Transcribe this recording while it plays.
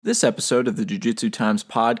This episode of the Jiu-Jitsu Times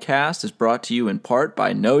podcast is brought to you in part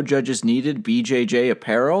by No Judges Needed BJJ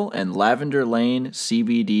Apparel and Lavender Lane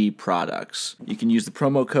CBD products. You can use the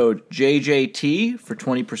promo code JJT for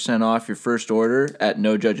 20% off your first order at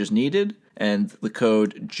No Judges Needed, and the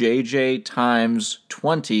code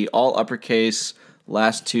JJTimes20, all uppercase.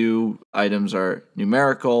 Last two items are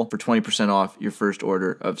numerical for 20% off your first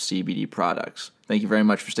order of CBD products. Thank you very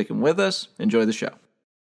much for sticking with us. Enjoy the show.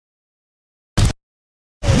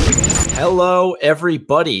 Hello,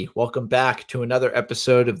 everybody. Welcome back to another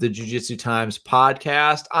episode of the Jiu-Jitsu Times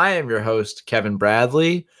podcast. I am your host, Kevin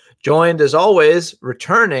Bradley, joined as always,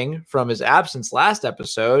 returning from his absence last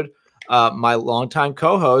episode, my longtime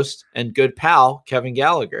co-host and good pal, Kevin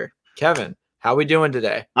Gallagher. Kevin, how we doing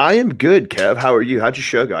today? I am good, Kev. How are you? How'd your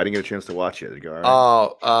show go? I didn't get a chance to watch it. Did it go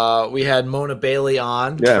all right? We had Mona Bailey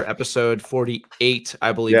on for episode 48,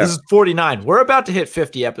 I believe. This is 49. We're about to hit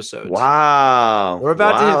 50 episodes. Wow. We're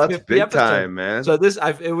about to hit 50 that's big episodes. time, man. So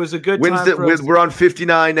it was a good time. We're on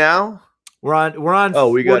 59 now? We're on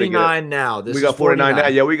 49 now. We got 49 now.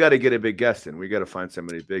 Yeah, we got to get a big guest in. We got to find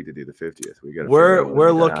somebody big to do the 50th.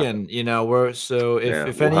 We're looking,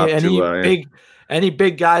 if any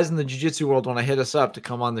big guys in the jiu-jitsu world want to hit us up to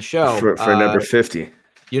come on the show for number 50.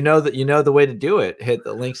 You know the way to do it. Hit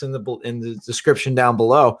the links in the description down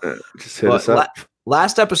below. Just hit us up.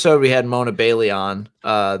 Last episode we had Mona Bailey on,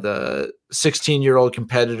 the 16-year-old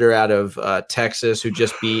competitor out of Texas who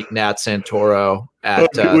just beat Nat Santoro at was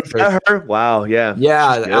that her? Wow, yeah.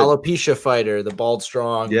 Yeah, the alopecia fighter, the bald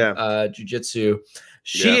strong jiu-jitsu.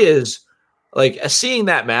 She is like seeing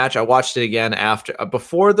that match. I watched it again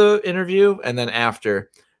before the interview and then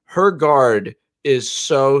after. Her guard is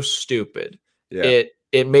so stupid. Yeah.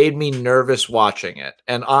 It made me nervous watching it.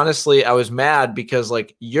 And honestly, I was mad because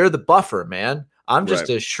like you're the buffer, man. I'm just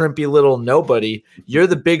a shrimpy little nobody. You're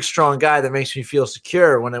the big strong guy that makes me feel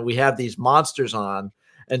secure when we have these monsters on.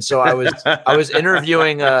 And so I was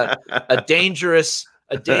interviewing a dangerous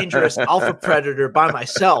alpha predator by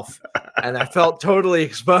myself, and I felt totally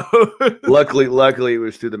exposed. Luckily, it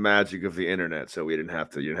was through the magic of the internet, so you didn't have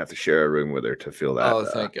to share a room with her to feel that. Oh,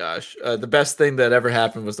 thank gosh! The best thing that ever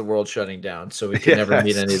happened was the world shutting down, so we can never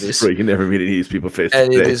meet any of these. You can never meet any of these people face to face.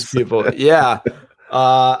 Any of these people, yeah.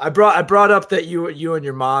 I brought up that you and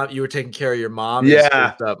your mom, you were taking care of your mom.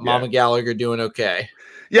 Yeah. Mama Gallagher doing okay?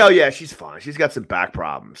 Yeah, she's fine. She's got some back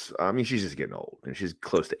problems. I mean, she's just getting old, and she's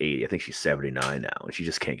close to 80. I think she's 79 now, and she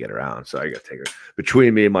just can't get around. So I got to take her.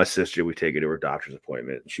 Between me and my sister, we take her to her doctor's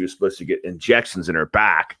appointment. She was supposed to get injections in her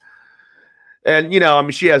back. And,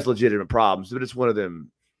 she has legitimate problems, but it's one of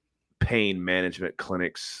them pain management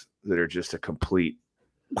clinics that are just a complete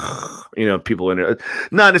people in there,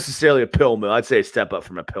 not necessarily a pill mill. I'd say a step up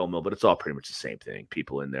from a pill mill, but it's all pretty much the same thing.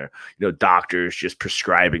 People in there, doctors just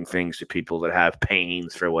prescribing things to people that have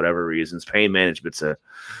pains for whatever reasons. Pain management's a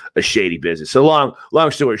shady business. So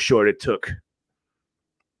long story short, it took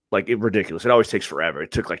ridiculous. It always takes forever.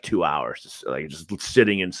 It took like 2 hours, just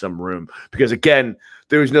sitting in some room because again,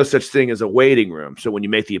 there was no such thing as a waiting room. So when you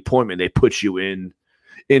make the appointment, they put you in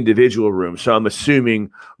individual room. So I'm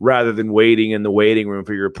assuming rather than waiting in the waiting room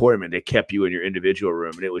for your appointment, they kept you in your individual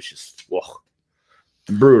room, and it was just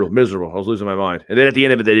brutal, miserable. I was losing my mind. And then at the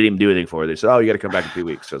end of it, they didn't even do anything for it. They said, "Oh, you got to come back in 2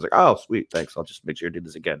 weeks." So I was like, "Oh, sweet, thanks. I'll just make sure to do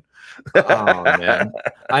this again." Oh man,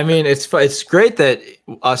 I mean, it's great that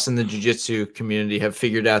us in the jiu-jitsu community have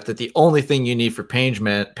figured out that the only thing you need for pain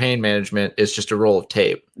management is just a roll of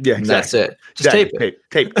tape. Yeah, exactly. That's it. Just tape it.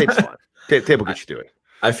 Tape's fine. Tape will get you through it.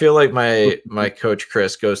 I feel like my coach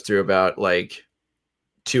Chris goes through about like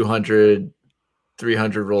 200,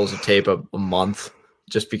 300 rolls of tape a month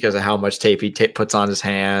just because of how much tape he puts on his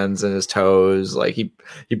hands and his toes. Like he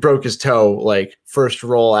broke his toe like first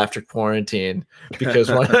roll after quarantine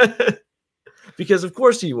because because of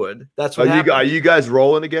course he would. That's what happened. Are you guys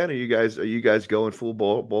rolling again? Are you guys going full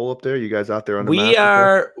bowl up there? Are you guys out there on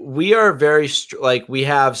the We are very we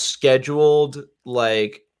have scheduled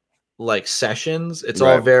like sessions. It's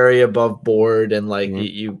all very above board, and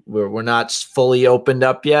we're not fully opened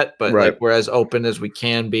up yet, but we're as open as we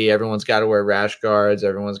can be. Everyone's got to wear rash guards.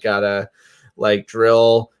 Everyone's got to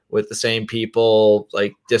drill with the same people,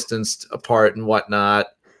 distanced apart and whatnot.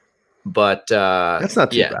 But that's not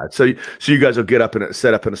too bad. So you guys will get up and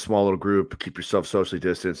set up in a small little group, keep yourself socially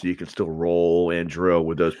distanced, so you can still roll and drill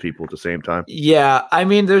with those people at the same time. Yeah, I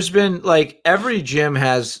mean, there's been every gym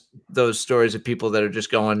has those stories of people that are just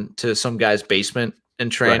going to some guy's basement and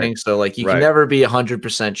training. So you can never be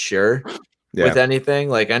 100% sure with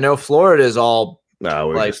anything. I know Florida is all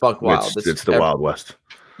fuck wild. It's the Wild West.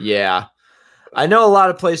 Yeah. I know a lot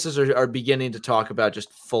of places are beginning to talk about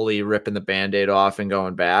just fully ripping the Band-Aid off and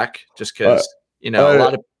going back just because, a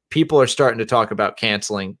lot of people are starting to talk about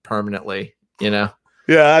canceling permanently, you know?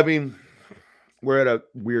 Yeah, I mean, we're at a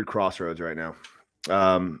weird crossroads right now.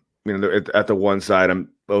 At the one side, I'm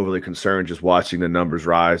overly concerned just watching the numbers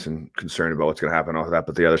rise and concerned about what's going to happen off that.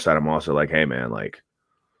 But the other side, I'm also like, hey, man, like,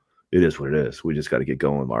 it is what it is. We just got to get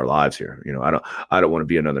going with our lives here. You know, I don't want to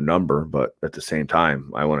be another number, but at the same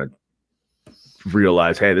time, I want to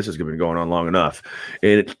realize, hey, this has been going on long enough.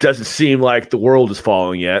 And it doesn't seem like the world is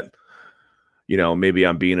falling yet. You know, maybe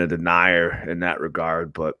I'm being a denier in that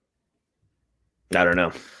regard, but I don't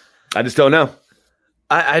know. I just don't know.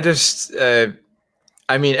 I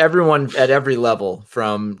mean, everyone at every level,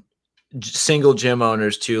 from single gym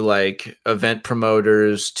owners to like event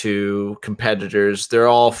promoters to competitors, they're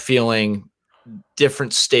all feeling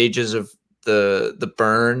different stages of the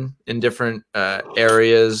burn in different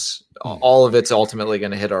areas. All of it's ultimately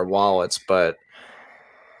going to hit our wallets, but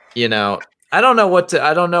you know, I don't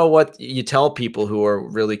know what you tell people who are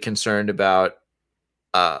really concerned about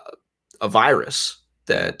a virus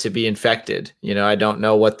to be infected. You know, I don't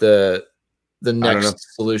know what the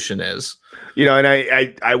next solution is. You know,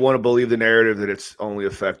 and I want to believe the narrative that it's only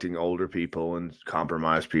affecting older people and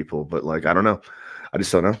compromised people, but like, I don't know. I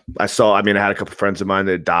just don't know. I had a couple of friends of mine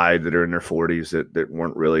that died that are in their 40s that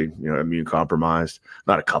weren't really, you know, immune compromised.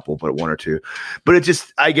 Not a couple, but one or two. But it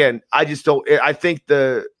just, again, I just don't, I think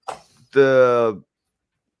the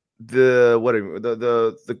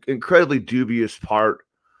incredibly dubious part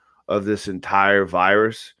of this entire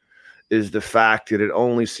virus is the fact that it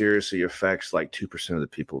only seriously affects like 2% of the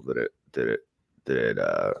people that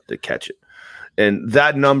catch it. And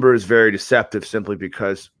that number is very deceptive simply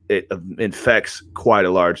because it infects quite a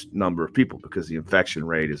large number of people because the infection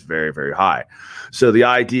rate is very, very high. So the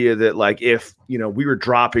idea that like, if, you know, we were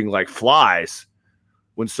dropping like flies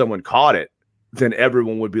when someone caught it, then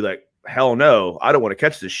everyone would be like, hell no, I don't want to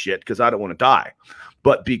catch this shit because I don't want to die.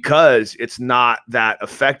 But because it's not that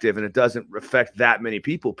effective and it doesn't affect that many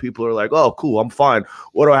people, people are like, oh, cool, I'm fine.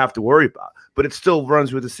 What do I have to worry about? But it still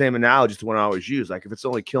runs with the same analogy to one I always use. Like, if it's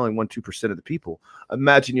only killing 1-2% of the people,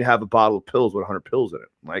 imagine you have a bottle of pills with 100 pills in it.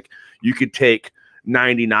 Like, you could take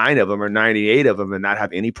 99 of them or 98 of them and not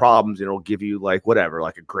have any problems, and it'll give you like whatever,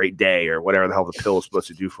 like a great day or whatever the hell the pill is supposed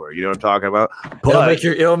to do for you. You know what I'm talking about? But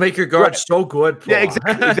it'll make your guard so good. Paul. Yeah,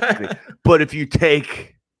 exactly. But if you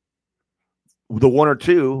take the one or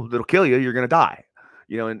two that'll kill you, you're going to die,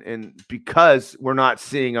 you know, and because we're not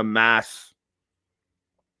seeing a mass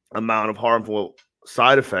amount of harmful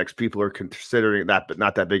side effects, people are considering that, but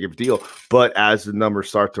not that big of a deal. But as the numbers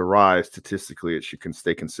start to rise, statistically, it should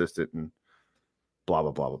stay consistent and blah,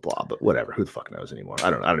 blah, blah, blah, blah. But whatever, who the fuck knows anymore? I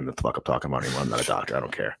don't even know what the fuck I'm talking about anymore. I'm not a doctor. I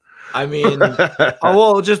don't care. I mean,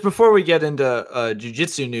 well, just before we get into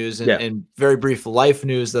jiu-jitsu news and very brief life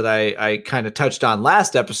news that I kind of touched on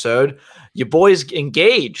last episode, your boy's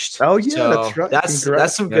engaged. Oh yeah, so that's right.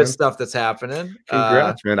 That's some good stuff that's happening.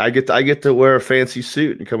 Congrats, man! I get to wear a fancy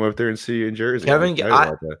suit and come up there and see you in Jersey. Kevin,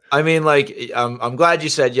 I mean, like, I'm glad you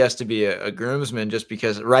said yes to be a groomsman, just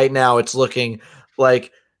because right now it's looking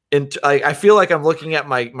like. I feel like I'm looking at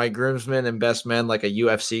my groomsmen and best men like a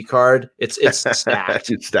UFC card. It's stacked.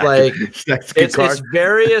 It's stacked. Like it's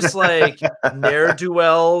various like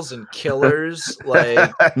ne'er-do-wells and killers.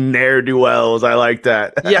 Like ne'er-do-wells. I like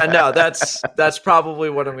that. Yeah, no, that's probably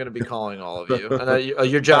what I'm going to be calling all of you.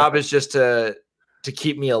 And your job is just to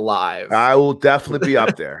keep me alive. I will definitely be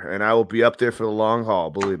up there, and I will be up there for the long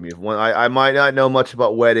haul. Believe me. I might not know much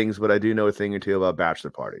about weddings, but I do know a thing or two about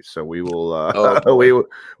bachelor parties. So we will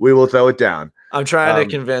we will throw it down. I'm trying to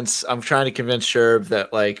convince Sherb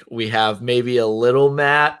that like we have maybe a little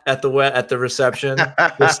mat at the reception.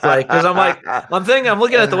 Just like, because I'm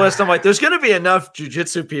looking at the list. I'm like, there's going to be enough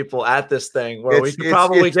jiu-jitsu people at this thing where we could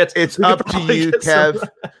probably get. It's up to you, Kev.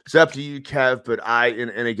 It's up to you, Kev. But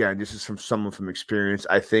and again, this is from someone from experience.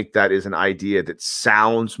 I think that is an idea that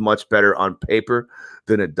sounds much better on paper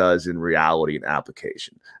than it does in reality and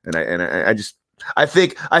application. And I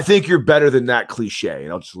think you're better than that cliche,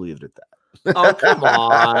 and I'll just leave it at that. Oh, come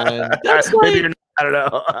on. That's like, maybe you're not, I don't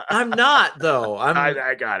know. I'm not, though.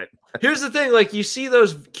 I got it. Here's the thing. Like, you see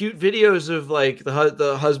those cute videos of like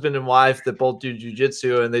the husband and wife that both do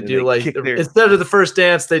jiu-jitsu, and they do like instead of the first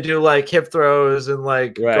dance, they do like hip throws and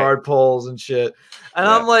like guard pulls and shit. And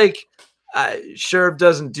I'm like, Sherb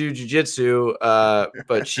doesn't do jiu-jitsu,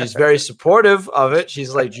 but she's very supportive of it.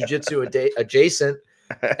 She's like jiu-jitsu adjacent.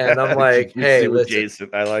 And I'm like, hey, listen,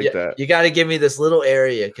 I like that. You got to give me this little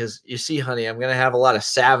area because you see, honey, I'm going to have a lot of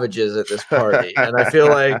savages at this party. And I feel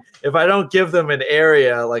like if I don't give them an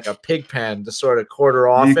area like a pig pen to sort of quarter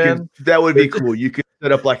off that would be cool. You could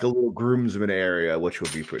set up like a little groomsman area, which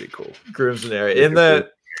would be pretty cool. Groomsman area.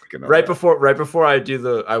 right before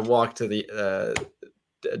I walk to the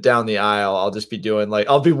down the aisle, I'll just be doing like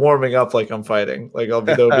I'll be warming up like I'm fighting. Like there'll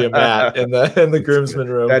be a mat in the groomsman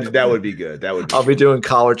room. That would be good. I'll be doing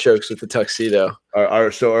collar chokes with the tuxedo.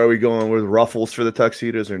 So are we going with ruffles for the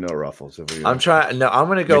tuxedos or no ruffles? I'm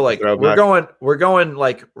gonna go like we're going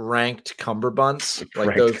like ranked cummerbunds,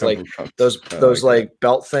 like those like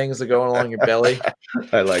belt things that go along your belly.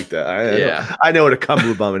 I like that. I know what a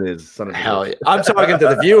cummerbund is. Son of Hell yeah. I'm talking to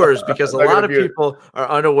the viewers because a lot of people are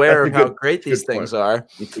unaware of how great these things are.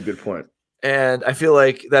 That's a good point. And I feel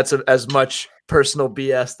like that's as much personal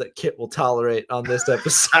BS that Kit will tolerate on this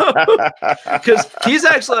episode because he's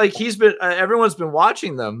actually like he's been everyone's been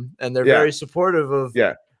watching them and they're very supportive of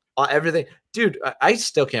everything. Dude, I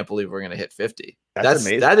still can't believe we're gonna hit 50. That's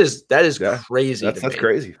amazing. That is crazy. That's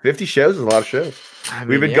crazy. 50 shows is a lot of shows.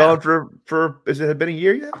 We've been going for has it been a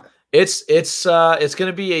year yet? It's going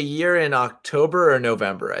to be a year in October or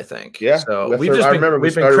November, I think. Yeah. So we started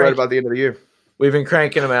right about the end of the year. We've been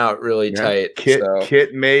cranking them out really tight.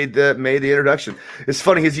 Kit made the introduction. It's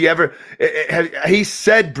funny. Has he ever? He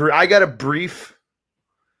said, "I got a brief,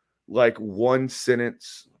 like 1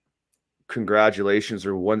 sentence, congratulations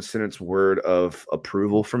or 1 sentence word of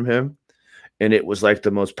approval from him." And it was like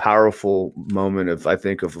the most powerful moment of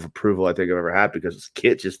approval I think I've ever had because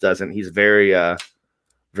Kit just doesn't. He's very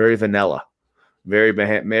vanilla, very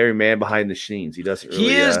man behind the scenes. He doesn't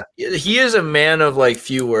really. He is a man of like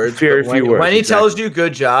few words. Few words. When he tells you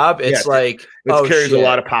good job, it's like it carries a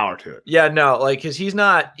lot of power to it. Yeah, no, like because he's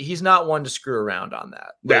not one to screw around on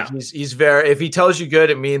that. Like, he's very. If he tells you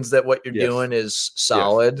good, it means that what you're doing is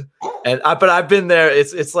solid. Yes. But I've been there.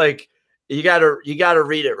 It's like. You gotta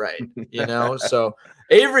read it right, you know. So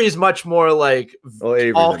Avery's much more like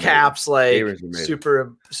all caps, like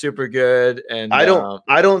super good. And I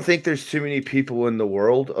don't think there's too many people in the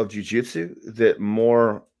world of jiu-jitsu that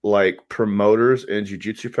more like promoters and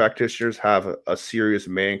jiu-jitsu practitioners have a serious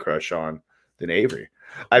man crush on than Avery.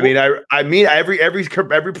 I mean, every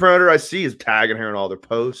promoter I see is tagging her in all their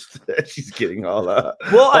posts. She's getting all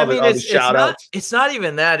it's not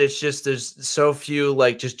even that. It's just there's so few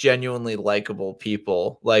like just genuinely likable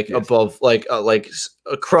people above like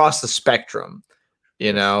across the spectrum.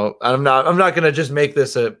 You know, I'm not gonna just make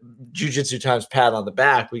this a Jiu-Jitsu Times pat on the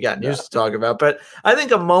back. We got news to talk about, but I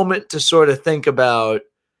think a moment to sort of think about,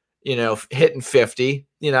 you know, hitting 50.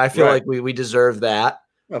 You know, I feel like we deserve that.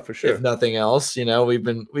 Oh, for sure. If nothing else, you know, we've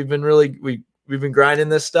been grinding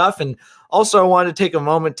this stuff. And also I wanted to take a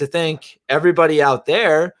moment to thank everybody out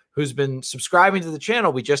there who's been subscribing to the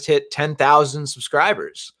channel. We just hit 10,000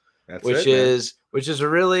 subscribers, which is a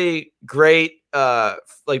really great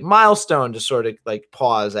like milestone to sort of like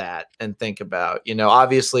pause at and think about. You know,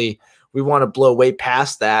 obviously we want to blow way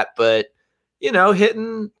past that, but you know,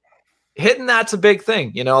 hitting that's a big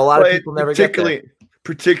thing. You know, a lot of people never get there.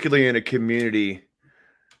 Particularly in a community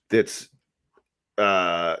that's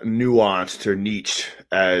nuanced or niche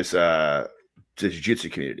as the jiu-jitsu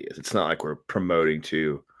community is. It's not like we're promoting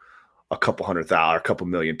to a couple 100,000 or a couple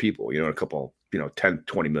million people, you know, a couple, 10,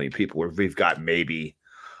 20 million people where we've got maybe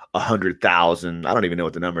 100,000. I don't even know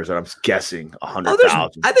what the numbers are. I'm guessing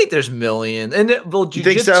 100,000. I think there's million. And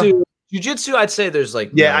jiu-jitsu, I'd say there's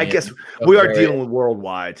like I guess we are dealing with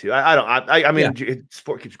worldwide too. I mean,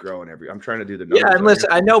 sport keeps growing I'm trying to do the numbers. Yeah, and listen,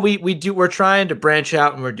 I know we're trying to branch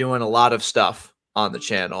out and we're doing a lot of stuff on the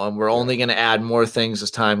channel, and we're only going to add more things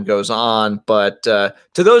as time goes on. But to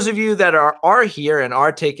those of you that are here and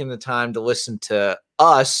are taking the time to listen to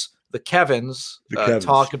us, the Kevins,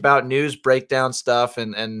 talk about news, break down stuff,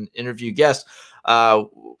 and interview guests,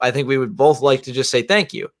 I think we would both like to just say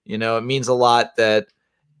thank you. You know, it means a lot that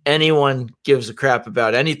anyone gives a crap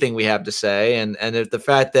about anything we have to say. And the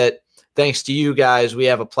fact that thanks to you guys, we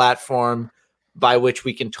have a platform by which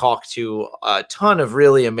we can talk to a ton of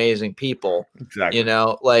really amazing people. Exactly. You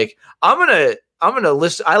know, like I'm going to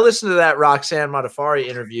listen. I listen to that Roxanne Modafferi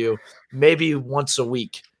interview maybe once a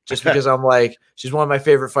week, just because I'm like, she's one of my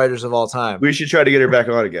favorite fighters of all time. We should try to get her back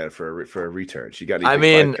on again for a return. She got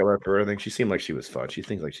anything coming up or anything? She seemed like she was fun. She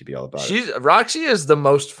thinks like she'd be all about it. Roxy is the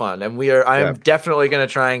most fun, and I'm definitely going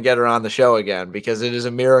to try and get her on the show again because it is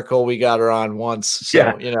a miracle we got her on once.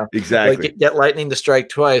 So, you know, exactly. Like, get lightning to strike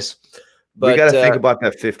twice. But we got to think about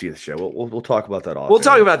that 50th show. We'll talk about that off. We'll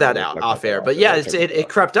talk about that off air. But yeah, it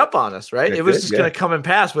crept up on us, right? It was just going to come and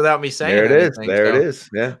pass without me saying anything. There it is.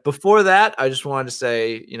 Yeah. Before that, I just wanted to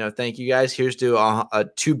say, you know, thank you guys. Here's to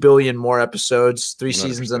 2 billion more episodes, 3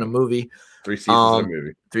 seasons and a movie. 3 seasons in a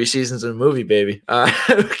movie. 3 seasons in a movie, baby.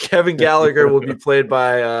 Kevin Gallagher will be played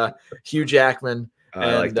by Hugh Jackman.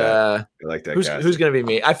 I like that. I like that. Who's going to be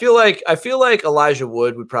me? I feel like Elijah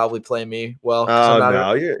Wood would probably play me well. Oh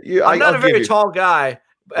no, I'm not a very tall guy.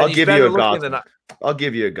 I'll give you a Gosling. I'll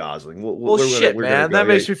give you a Gosling. Well, shit, man, that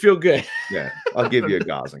makes me feel good. Yeah, I'll give you a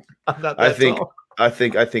Gosling. I'm not that tall. I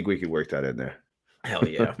think we could work that in there. Hell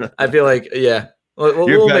yeah! I feel like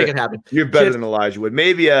we'll make it happen. You're better than Elijah Wood.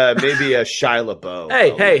 Maybe a Shia LaBeouf.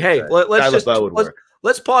 Hey!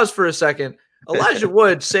 Let's pause for a second. Elijah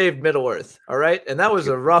Wood saved Middle Earth. All right, and that was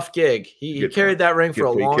a rough gig. He carried that ring for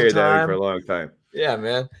a long time. Yeah,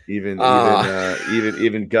 man. Even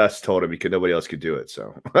Gus told him nobody else could do it.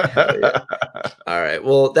 So, yeah. All right.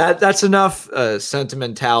 Well, that's enough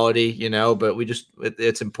sentimentality, But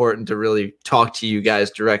it's important to really talk to you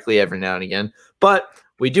guys directly every now and again. But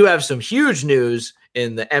we do have some huge news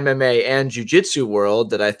in the MMA and jiu-jitsu world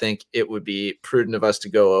that I think it would be prudent of us to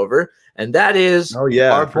go over, and that is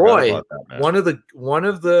our boy, one of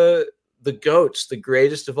the GOATs, the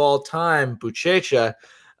greatest of all time, Buchecha.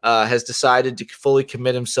 Has decided to fully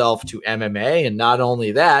commit himself to MMA. And not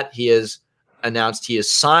only that, he has announced he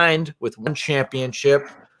is signed with One Championship,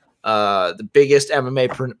 the biggest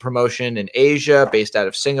MMA promotion in Asia, based out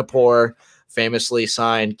of Singapore, famously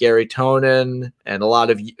signed Gary Tonin and a lot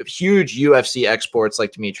of huge UFC exports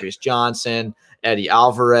like Demetrius Johnson, Eddie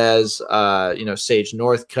Alvarez, Sage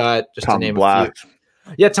Northcutt, just Tom to name Black. a few.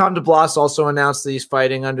 Yeah, Tom DeBlas also announced that he's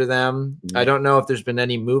fighting under them. I don't know if there's been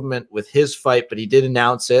any movement with his fight, but he did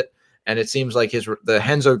announce it. And it seems like the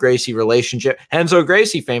Renzo Gracie relationship. Renzo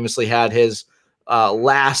Gracie famously had his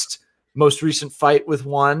most recent fight with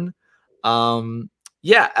One. What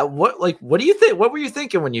do you think? What were you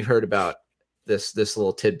thinking when you heard about this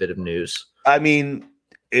little tidbit of news? I mean,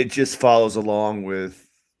 it just follows along with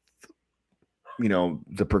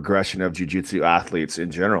the progression of jiu-jitsu athletes in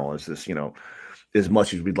general. Is this as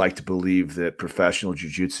much as we'd like to believe that professional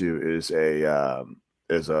jiu-jitsu is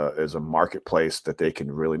a marketplace that they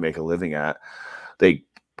can really make a living at, they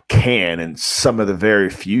can, and some of the very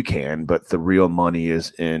few can, but the real money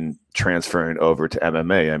is in transferring over to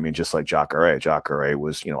MMA. I mean, just like Jacare. Jacare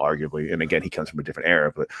was, arguably, and again, he comes from a different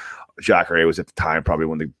era, but Jacare was at the time probably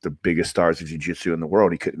one of the biggest stars of jiu-jitsu in the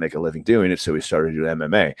world. He couldn't make a living doing it, so he started doing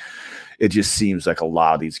MMA. It just seems like a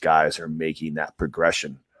lot of these guys are making that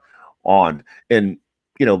progression on. And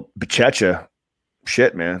Buchecha,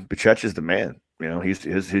 shit, man, Buchecha's the man.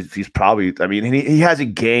 He's probably, I mean, he has a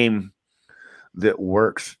game that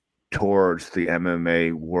works towards the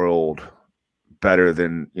MMA world better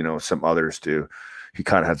than some others do. He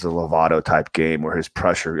kind of has a Lovato type game where his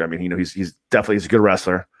pressure, I mean, he's definitely a good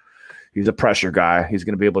wrestler. He's a pressure guy. He's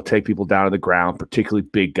going to be able to take people down to the ground, particularly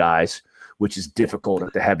big guys, which is difficult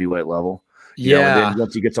at the heavyweight level. And then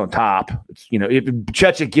once he gets on top, if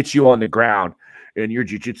Buchecha gets you on the ground and your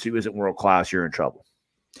jiu-jitsu isn't world class, you're in trouble.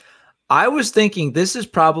 I was thinking this is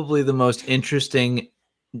probably the most interesting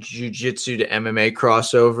jiu-jitsu to MMA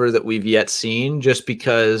crossover that we've yet seen, just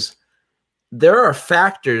because there are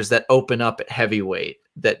factors that open up at heavyweight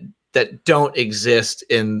that don't exist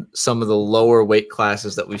in some of the lower weight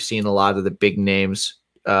classes that we've seen a lot of the big names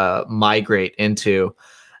migrate into.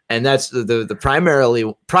 And that's the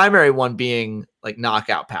primary one being like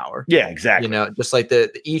knockout power. Yeah, exactly. Just like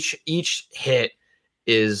each hit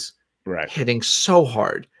is hitting so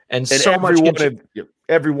hard and so much.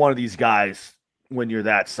 Every one of these guys, when you're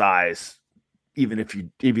that size, even if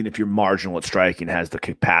you're marginal at striking, has the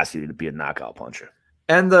capacity to be a knockout puncher.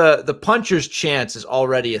 And the puncher's chance is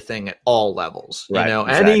already a thing at all levels.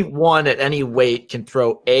 Exactly. Anyone at any weight can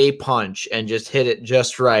throw a punch and just hit it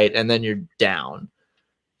just right, and then you're down.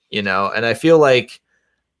 And I feel like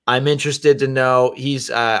I'm interested to know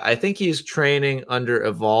I think he's training under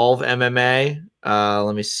Evolve MMA.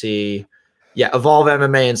 Let me see. Yeah, Evolve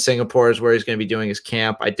MMA in Singapore is where he's going to be doing his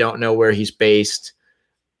camp. I don't know where he's based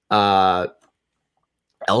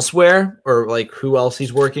elsewhere, or like who else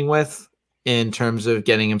he's working with in terms of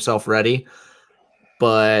getting himself ready.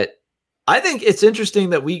 But I think it's interesting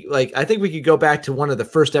that I think we could go back to one of the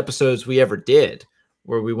first episodes we ever did,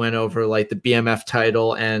 where we went over like the BMF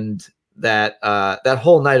title and that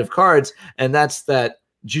whole night of cards. And that's that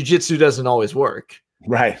jiu-jitsu doesn't always work.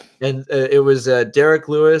 Right. And it was Derek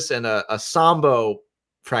Lewis and a Sambo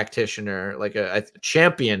practitioner, like a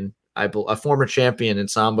champion, a former champion in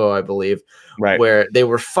Sambo, I believe, right, where they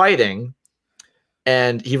were fighting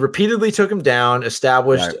and he repeatedly took him down,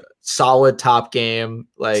 established solid top game,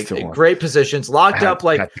 like great positions, locked up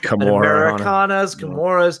like Americanas,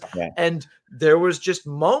 Kimuras. Yeah. And there was just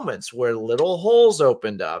moments where little holes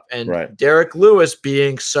opened up. And Derek Lewis,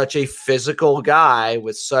 being such a physical guy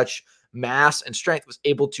with such mass and strength, was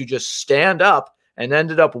able to just stand up and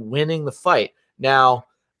ended up winning the fight. Now,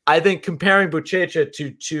 I think comparing Buchecha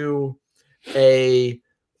to a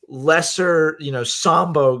lesser,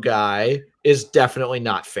 Sambo guy is definitely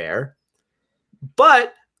not fair.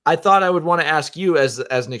 But I thought I would want to ask you as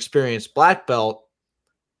an experienced black belt,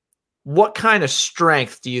 what kind of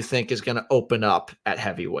strength do you think is going to open up at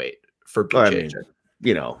heavyweight for Buchecha? I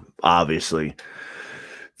mean, obviously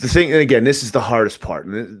the thing, and again, this is the hardest part.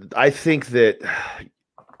 And I think that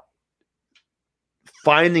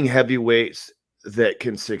finding heavyweights that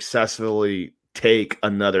can successfully take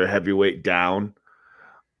another heavyweight down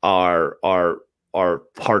are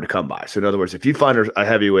hard to come by. So in other words, if you find a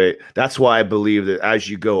heavyweight, that's why I believe that as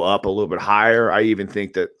you go up a little bit higher, I even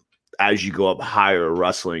think that as you go up higher,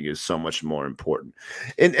 wrestling is so much more important.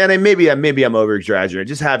 And maybe I'm over exaggerating.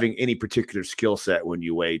 Just having any particular skill set when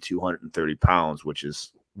you weigh 230 pounds, which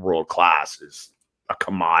is world class, is a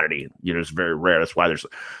commodity. It's very rare. That's why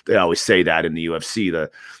they always say that in the UFC,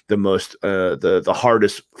 the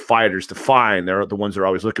hardest fighters to find, they're the ones they're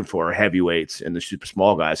always looking for are heavyweights and the super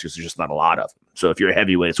small guys, because there's just not a lot of them. So if you're a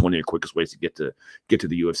heavyweight, it's one of your quickest ways to get to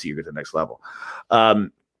the UFC or get to the next level.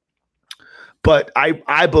 But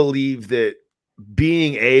I believe that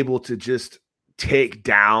being able to just take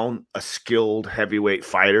down a skilled heavyweight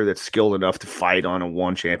fighter that's skilled enough to fight on a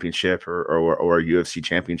one championship or a UFC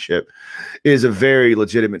championship is a very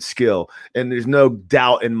legitimate skill. And there's no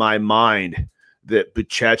doubt in my mind that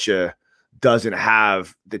Buchecha doesn't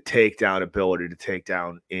have the takedown ability to take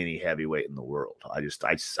down any heavyweight in the world. I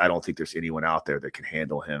don't think there's anyone out there that can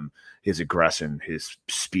handle him, his aggression, his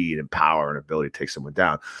speed and power and ability to take someone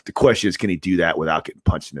down. The question is, can he do that without getting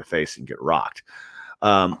punched in the face and get rocked?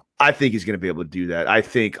 I think he's going to be able to do that. I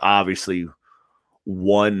think obviously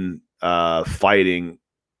one fighting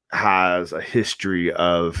has a history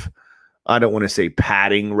of, I don't want to say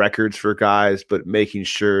padding records for guys, but making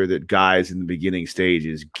sure that guys in the beginning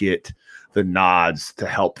stages get the nods to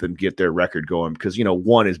help them get their record going. Because,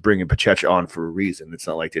 one is bringing Buchecha on for a reason. It's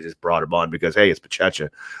not like they just brought him on because, hey, it's Buchecha,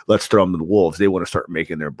 let's throw him to the wolves. They want to start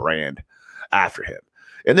making their brand after him.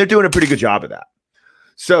 And they're doing a pretty good job of that.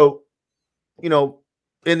 So,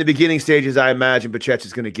 in the beginning stages, I imagine Buchecha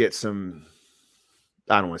is going to get some,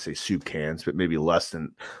 I don't want to say soup cans, but maybe less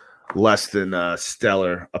than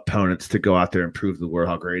stellar opponents to go out there and prove the world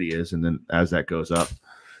how great he is. And then as that goes up,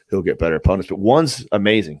 he'll get better opponents. But one's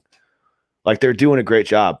amazing. Like, they're doing a great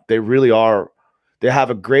job. They really are. They have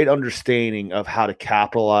a great understanding of how to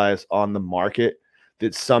capitalize on the market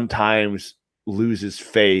that sometimes loses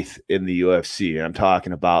faith in the UFC. And I'm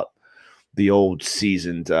talking about the old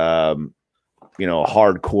seasoned,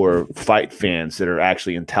 hardcore fight fans that are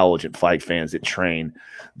actually intelligent fight fans that train,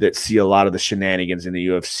 that see a lot of the shenanigans in the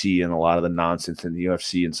UFC and a lot of the nonsense in the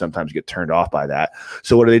UFC and sometimes get turned off by that.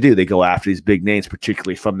 So what do? They go after these big names,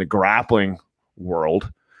 particularly from the grappling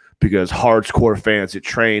world, because hardcore fans that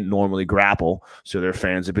train normally grapple. So they're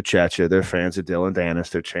fans of Buchecha, they're fans of Dylan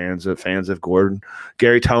Dennis, they're fans of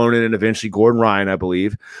Gary Tonin, and eventually Gordon Ryan, I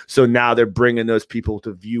believe. So now they're bringing those people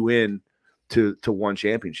to view in to one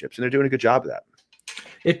championships, and they're doing a good job of that.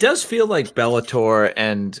 It does feel like Bellator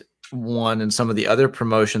and ONE and some of the other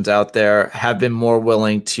promotions out there have been more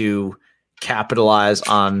willing to capitalize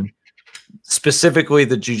on specifically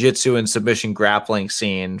the jiu-jitsu and submission grappling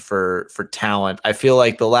scene for talent. I feel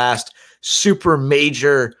like the last super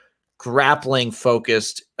major grappling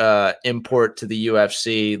focused import to the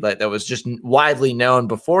UFC, like that was just widely known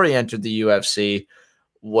before he entered the UFC,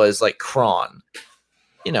 was like Kron.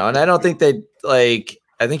 And I don't think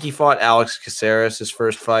I think he fought Alex Caceres his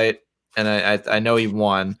first fight, and I know he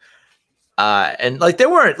won. And they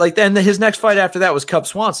weren't then his next fight after that was Cub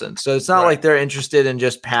Swanson. So it's not like they're interested in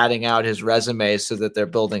just padding out his resume so that they're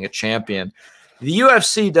building a champion. The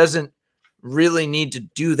UFC doesn't really need to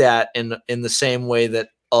do that in the same way that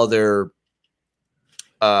other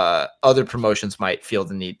promotions might feel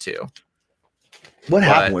the need to. What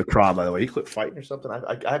happened with Kron, by the way? He quit fighting or something?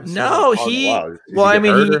 I haven't seen him.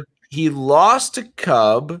 No, he lost to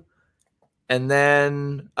Cub, and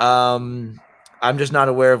then I'm just not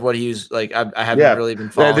aware of what he was like. I haven't really been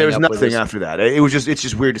following. There was nothing after that. It's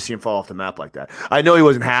just weird to see him fall off the map like that. I know he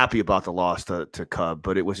wasn't happy about the loss to Cub,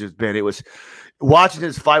 but it was watching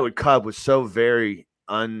his fight with Cub was so very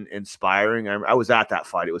uninspiring. I was at that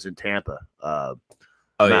fight. It was in Tampa. Matt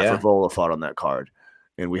Favola fought on that card,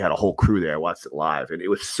 and we had a whole crew there. I watched it live, and it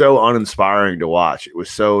was so uninspiring to watch. It was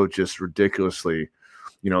so just ridiculously,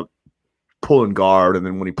 pulling guard, and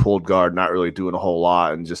then when he pulled guard, not really doing a whole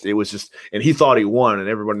lot, and he thought he won, and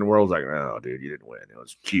everyone in the world was like, "No, dude, you didn't win. It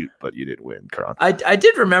was cute, but you didn't win." Kron. I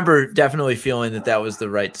did remember definitely feeling that was the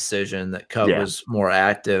right decision. That Cub was more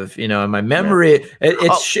active. In my memory,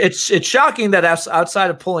 it's shocking that outside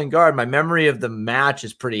of pulling guard, my memory of the match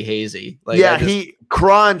is pretty hazy.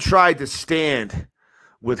 Kron tried to stand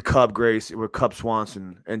with Cub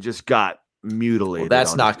Swanson and just got mutilated. Well,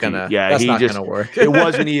 that's not gonna work. it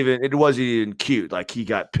wasn't even cute. Like, he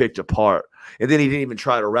got picked apart, and then he didn't even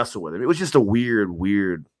try to wrestle with him. It was just a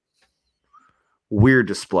weird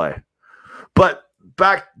display. But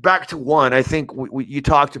back to one, I think you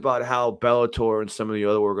talked about how Bellator and some of the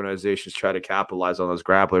other organizations try to capitalize on those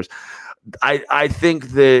grapplers. I think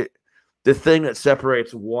that the thing that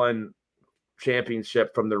separates one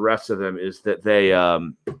championship from the rest of them is that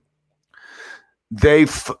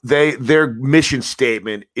their mission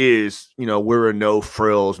statement is, we're a no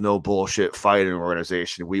frills, no bullshit fighting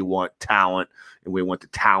organization. We want talent, and we want the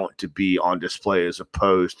talent to be on display as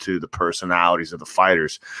opposed to the personalities of the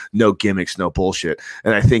fighters. No gimmicks, no bullshit.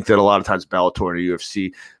 And I think that a lot of times Bellator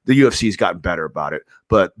and the UFC's gotten better about it,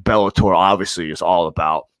 but Bellator obviously is all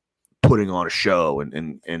about putting on a show,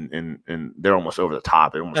 and they're almost over the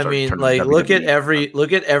top. Look at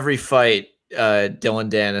every fight Dylan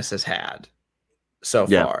Dennis has had so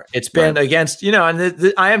far. It's been against,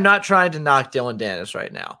 and I am not trying to knock Dylan Dennis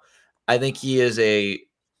right now. I think he is a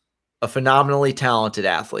phenomenally talented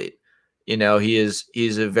athlete.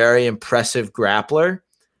 He's a very impressive grappler.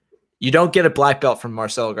 You don't get a black belt from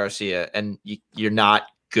Marcelo Garcia, and you're not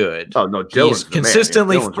good. Oh no, he's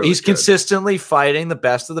consistently fighting the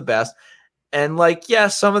best of the best. And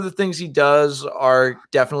some of the things he does are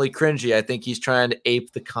definitely cringy. I think he's trying to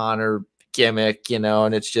ape the Conor gimmick,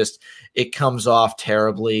 and it's just, it comes off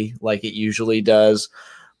terribly like it usually does.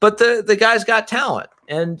 But the guy's got talent,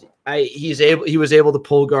 and he was able to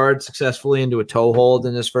pull guard successfully into a toe hold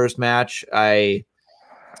in his first match. I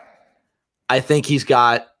think he's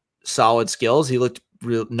got solid skills. He looked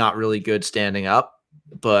not really good standing up,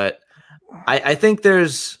 but I think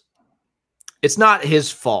it's not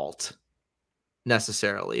his fault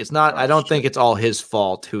necessarily. It's not. I don't think it's all his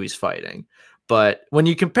fault who he's fighting. But when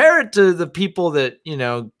you compare it to the people that,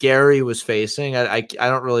 Gary was facing, I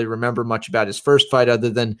don't really remember much about his first fight other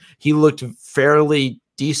than he looked fairly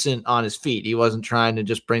decent on his feet. He wasn't trying to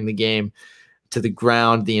just bring the game to the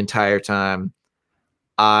ground the entire time.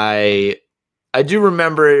 I do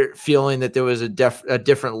remember feeling that there was a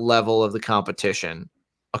different level of the competition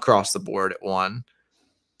across the board at one.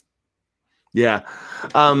 Yeah.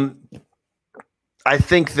 I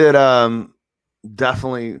think that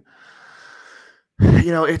definitely,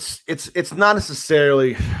 it's not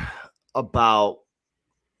necessarily about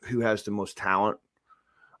who has the most talent.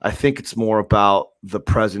 I think it's more about the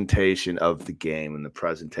presentation of the game and the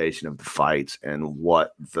presentation of the fights and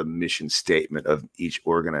what the mission statement of each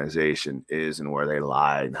organization is and where they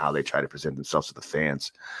lie and how they try to present themselves to the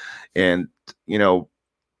fans. And,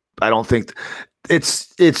 I don't think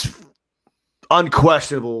it's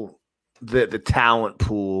unquestionable that the talent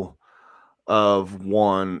pool of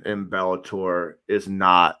one in Bellator is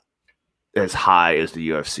not as high as the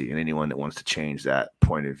UFC, and anyone that wants to change that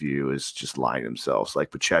point of view is just lying themselves.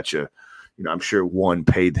 Like Pachecha, I'm sure one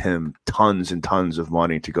paid him tons and tons of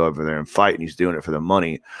money to go over there and fight, and he's doing it for the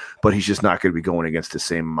money, but he's just not going to be going against the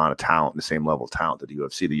same amount of talent, the same level of talent that the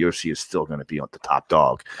UFC. The UFC is still going to be on the top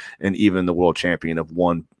dog, and even the world champion of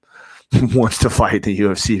one wants to fight the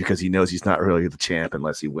UFC because he knows he's not really the champ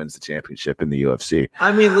unless he wins the championship in the UFC.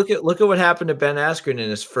 I mean, look at what happened to Ben Askren in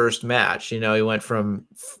his first match. He went from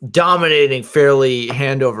dominating fairly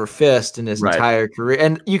hand over fist in his entire career,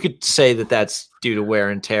 and you could say that that's due to wear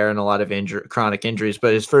and tear and a lot of chronic injuries.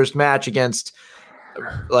 But his first match against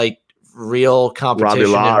real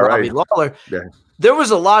competition, Robbie Lawler. Yeah. There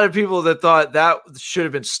was a lot of people that thought that should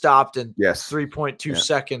have been stopped in 3.2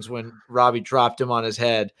 seconds when Robbie dropped him on his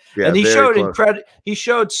head. Yeah, and he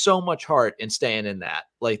showed so much heart in staying in that.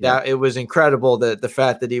 That it was incredible that the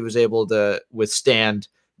fact that he was able to withstand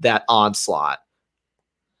that onslaught.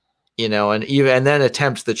 And then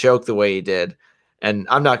attempt the choke the way he did. And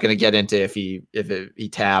I'm not going to get into if he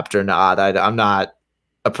tapped or not. I'm not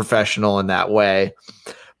a professional in that way.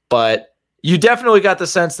 But you definitely got the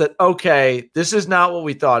sense that, okay, this is not what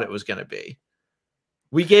we thought it was going to be.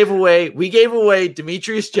 We gave away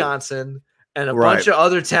Demetrius Johnson and a bunch of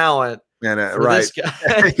other talent. And this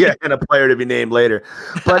guy. Yeah, and a player to be named later.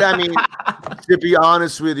 But I mean, to be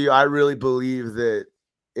honest with you, I really believe that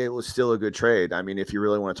it was still a good trade. I mean, if you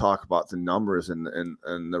really want to talk about the numbers and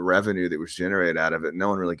the revenue that was generated out of it, no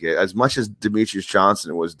one really get as much as Demetrius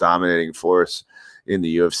Johnson was dominating force in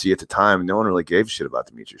the UFC at the time. No one really gave a shit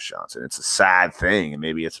about Demetrious Johnson. It's a sad thing, and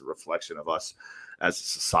maybe it's a reflection of us as a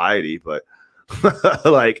society, but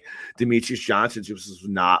like Demetrious Johnson just was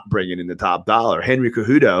not bringing in the top dollar. Henry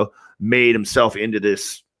Cejudo made himself into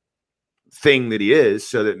this thing that he is,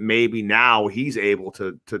 so that maybe now he's able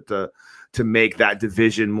to make that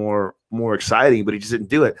division more exciting, but he just didn't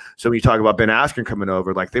do it. So when you talk about Ben Askren coming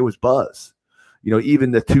over, like there was buzz. You know, even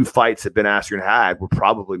the 2 fights that Ben Askren had were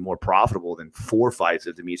probably more profitable than 4 fights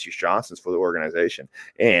of Demetrious Johnson's for the organization,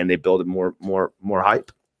 and they built more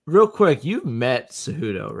hype. Real quick, you met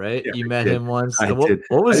Cejudo, right? Yeah, you met him once.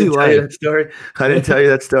 What was he like? That story. I didn't tell you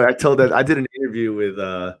that story. I told that I did an interview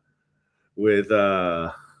with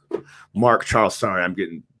Mark Charles. Sorry, I'm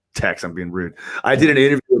getting text. I'm being rude. I did an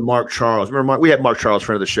interview with Mark Charles. Remember, Mark, we had Mark Charles,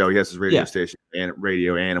 friend of the show. He has his radio station, and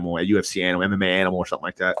Radio Animal, at UFC Animal, MMA Animal, or something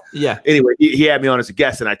like that. Yeah. Anyway, he had me on as a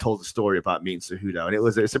guest, and I told the story about meeting Cejudo,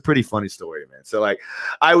 and it's a pretty funny story, man. So, like,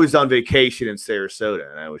 I was on vacation in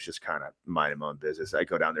Sarasota, and I was just kind of minding my own business. I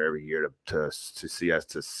go down there every year to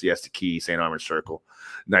Siesta Key, St. Armand Circle,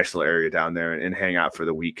 nice little area down there, and hang out for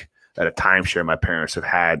the week at a timeshare my parents have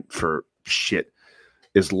had for shit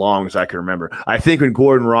as long as I can remember. I think when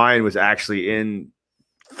Gordon Ryan was actually in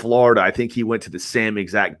Florida, I think he went to the same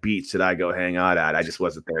exact beach that I go hang out at. I just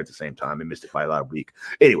wasn't there at the same time. I missed it by about a week.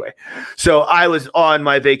 Anyway, so I was on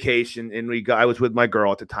my vacation, and I was with my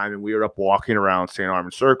girl at the time, and we were up walking around St.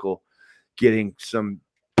 Armand Circle getting some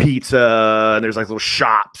pizza, and there's like little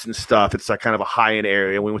shops and stuff. It's like kind of a high-end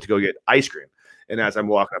area. We went to go get ice cream. And as I'm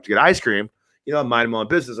walking up to get ice cream, you know, I'm minding my own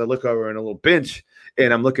business. I look over in a little bench,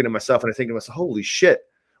 and I'm looking at myself, and I think to myself, holy shit,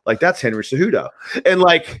 like that's Henry Cejudo. And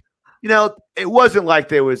like, you know, it wasn't like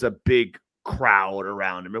there was a big crowd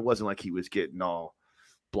around him. It wasn't like he was getting all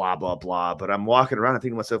blah, blah, blah. But I'm walking around and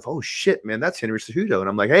thinking to myself, oh shit, man, that's Henry Cejudo. And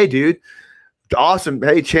I'm like, hey, dude, awesome.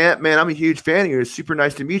 Hey, champ, man, I'm a huge fan of yours. Super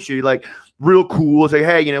nice to meet you. You're like real cool. It's like,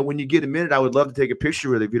 hey, you know, when you get a minute, I would love to take a picture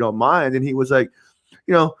with you if you don't mind. And he was like,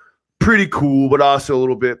 you know, pretty cool, but also a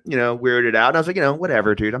little bit, you know, weirded out. And I was like, you know,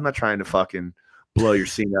 whatever, dude. I'm not trying to fucking blow your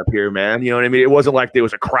scene up here, man. You know what I mean? It wasn't like there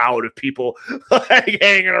was a crowd of people like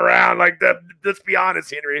hanging around like that. Let's be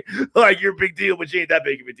honest, Henry. Like, you're a big deal, but you ain't that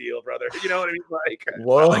big of a deal, brother. You know what I mean? Like,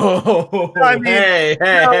 whoa. I mean, hey.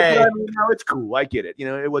 I mean, no, it's cool. I get it. You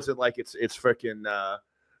know, it wasn't like it's freaking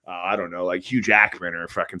I don't know, like Hugh Jackman or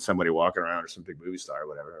fucking somebody walking around or some big movie star or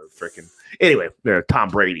whatever. Or freaking anyway, Tom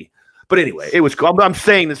Brady. But anyway, it was cool. I'm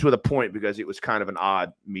saying this with a point because it was kind of an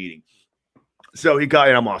odd meeting. So he got,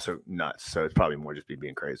 and I'm also nuts, so it's probably more just me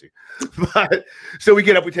being crazy. But so we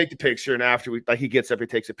get up, we take the picture, and after he gets up, he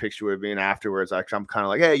takes a picture with me, and afterwards, I'm kind of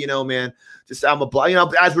like, hey, you know, man, I'm a black, you know,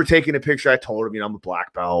 as we're taking a picture, I told him, you know, I'm a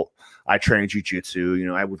black belt. I train jiu-jitsu. You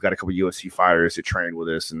know, we've got a couple of UFC fighters that train with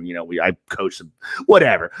us, and you know, I coach them,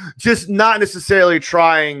 whatever. Just not necessarily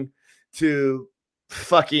trying to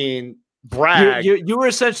fucking brag. You were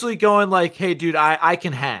essentially going like, hey, dude, I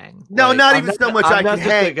can hang. No, like, not even so much I can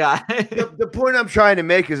hang. Guy. The point I'm trying to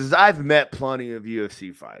make is I've met plenty of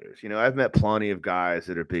UFC fighters. You know, I've met plenty of guys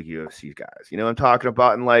that are big UFC guys. You know what I'm talking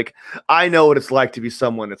about? And like, I know what it's like to be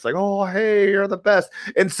someone that's like, oh, hey, you're the best.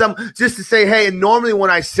 And just to say, hey, and normally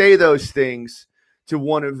when I say those things to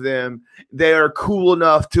one of them, they are cool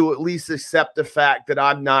enough to at least accept the fact that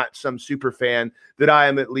I'm not some super fan, that I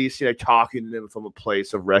am at least, you know, talking to them from a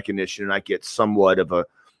place of recognition, and I get somewhat of a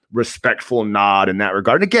respectful nod in that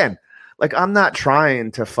regard. And again, like, I'm not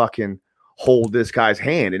trying to fucking hold this guy's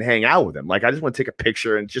hand and hang out with him. Like, I just want to take a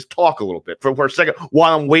picture and just talk a little bit for a second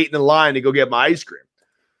while I'm waiting in line to go get my ice cream.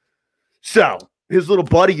 So his little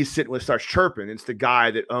buddy he's sitting with starts chirping. It's the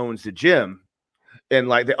guy that owns the gym. And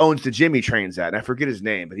like that owns the gym he trains at. And I forget his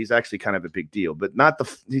name, but he's actually kind of a big deal, but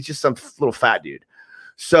he's just some little fat dude.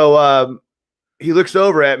 So he looks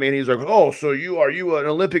over at me and he's like, oh, so are you an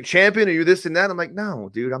Olympic champion? Are you this and that? I'm like, no,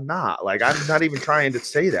 dude, I'm not. Like, I'm not even trying to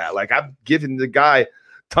say that. Like, I'm giving the guy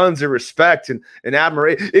tons of respect and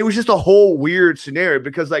admiration. It was just a whole weird scenario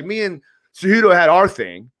because like me and Cejudo had our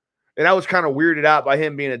thing. And I was kind of weirded out by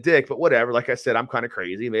him being a dick, but whatever. Like I said, I'm kind of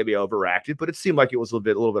crazy. Maybe I overreacted, but it seemed like it was a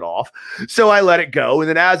little bit off. So I let it go. And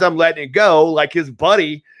then as I'm letting it go, like his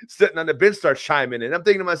buddy sitting on the bench starts chiming in. And I'm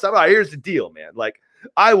thinking to myself, all right, here's the deal, man. Like,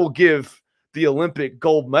 I will give the Olympic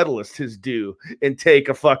gold medalist his due and take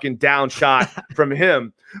a fucking down shot from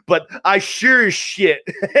him. But I sure as shit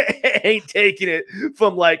ain't taking it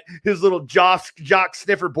from like his little jock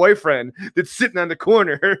sniffer boyfriend that's sitting on the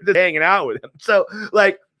corner that's hanging out with him. So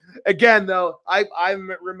like, again, though, I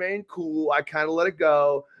remained cool. I kind of let it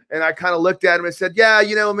go. And I kind of looked at him and said, yeah,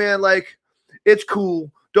 you know, man, like, it's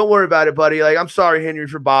cool. don't worry about it, buddy. Like, I'm sorry, Henry,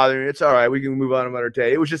 for bothering you. It's all right. We can move on another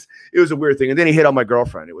day. It was a weird thing. And then he hit on my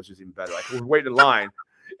girlfriend. It was just even better. Like, we're waiting in line,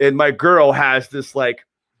 and my girl has this like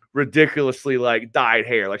ridiculously like dyed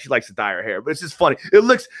hair. Like, she likes to dye her hair, but it's just funny.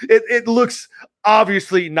 It looks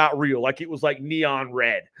obviously not real. Like, it was like neon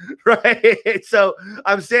red, right? So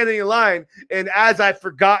I'm standing in line, and as I've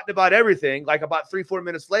forgotten about everything, like about 3-4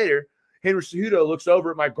 minutes later, Henry Cejudo looks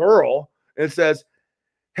over at my girl and says,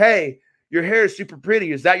 "Hey, your hair is super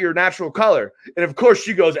pretty. Is that your natural color?" And of course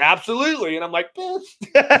she goes, "Absolutely." And I'm like, "Bitch,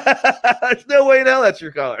 there's no way in hell that's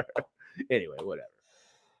your color." Anyway, whatever.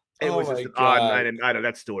 It was just an odd night, and I know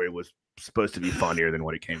that story was supposed to be funnier than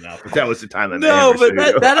what it came out. But that was the time.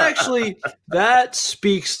 That actually that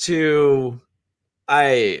speaks to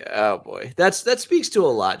that speaks to a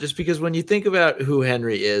lot. Just because when you think about who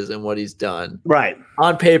Henry is and what he's done, right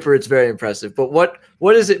on paper, it's very impressive. But what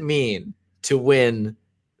does it mean to win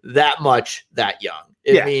that much that young?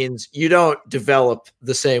 It means you don't develop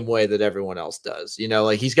the same way that everyone else does. You know,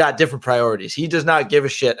 like, he's got different priorities. He does not give a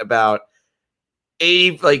shit about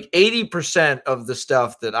 80% of the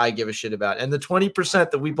stuff that I give a shit about. And the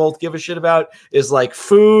 20% that we both give a shit about is like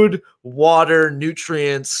food, water,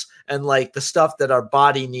 nutrients, and like the stuff that our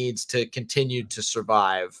body needs to continue to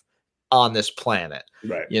survive on this planet.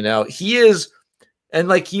 Right. You know, he is. And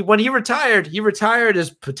like when he retired as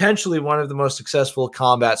potentially one of the most successful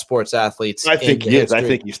combat sports athletes. I think he is. I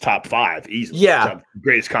think he's top 5 easily. Yeah,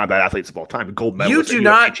 greatest combat athletes of all time. A gold medal. You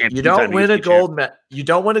don't win a gold medal. You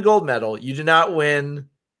don't win a gold medal. You do not win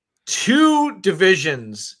 2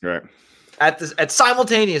 divisions at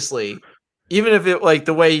simultaneously. Even if it, like,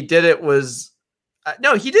 the way he did it was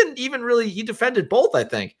no, he didn't even really. He defended both. I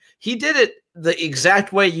think he did it the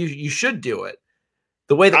exact way you should do it.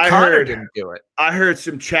 The way that Conor didn't do it. I heard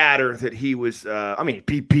some chatter that he was.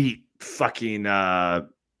 He beat fucking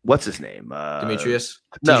what's his name? Demetrius.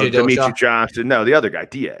 No, Demetrius Johnson. No, the other guy,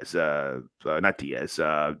 Diaz. Not Diaz.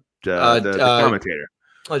 The commentator.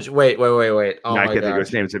 Wait. Oh, I can't think of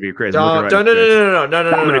his name. It's gonna be crazy. No.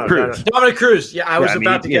 Dominic Cruz. Dominic Cruz. Yeah, I was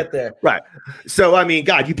about to get there. Right. So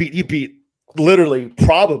God, you beat literally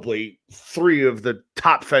probably 3 of the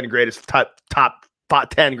top 10 greatest top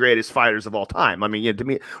 10 greatest fighters of all time. To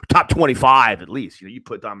me, top 25 at least. You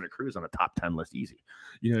put Dominic Cruz on a top 10 list easy.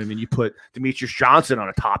 You know what I mean? You put Demetrius Johnson on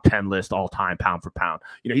a top 10 list all time, pound for pound.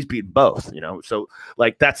 He's beaten both. So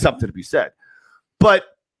like, that's something to be said. But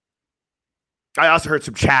I also heard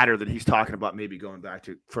some chatter that he's talking about maybe going back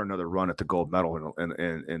for another run at the gold medal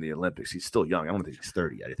in the Olympics. He's still young. I don't think he's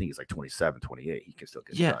 30 yet. I think he's like 27, 28. He can still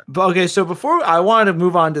get it done. But okay, so before I wanted to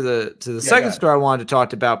move on to the second story I wanted to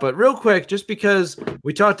talk about, but real quick, just because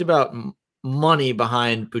we talked about money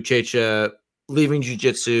behind Buchecha leaving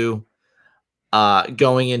jiu-jitsu,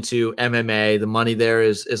 going into MMA, the money there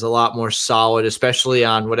is a lot more solid, especially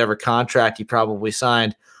on whatever contract he probably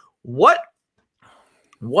signed. What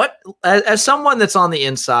as someone that's on the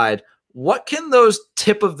inside, what can those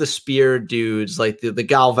tip of the spear dudes like the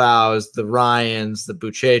Galvaos, the Ryans, the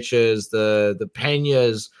Buchechas, the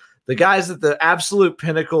Peñas, the guys at the absolute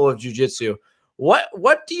pinnacle of jiu-jitsu, what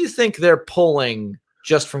do you think they're pulling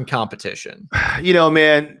just from competition?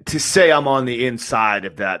 Man, to say I'm on the inside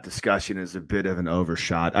of that discussion is a bit of an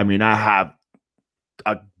overshot. I have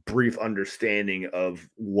a brief understanding of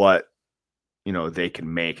what they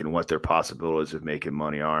can make and what their possibilities of making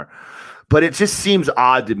money are. But it just seems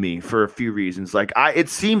odd to me for a few reasons. It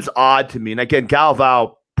seems odd to me. And again,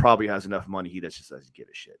 Galvao probably has enough money. He just doesn't give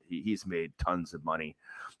a shit. He's made tons of money.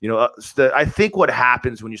 I think what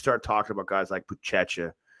happens when you start talking about guys like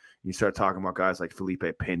Buchecha, you start talking about guys like Felipe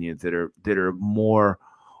Pena that are more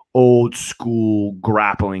old school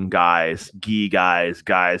grappling guys, guys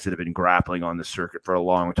that have been grappling on the circuit for a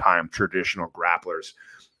long time, traditional grapplers.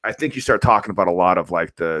 I think you start talking about a lot of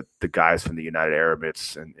like the guys from the United Arab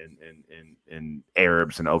Emirates and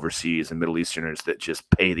Arabs and overseas and Middle Easterners that just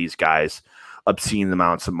pay these guys obscene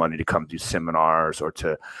amounts of money to come do seminars or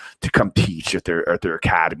to come teach at their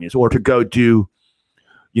academies or to go do,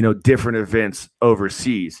 different events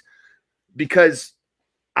overseas. Because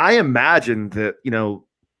I imagine that,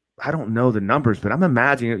 I don't know the numbers, but I'm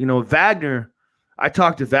imagining, Wagner, I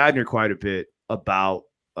talked to Wagner quite a bit about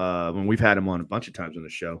when we've had him on a bunch of times on the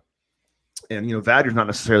show. And, Wagner's not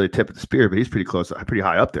necessarily the tip of the spear, but he's pretty close, pretty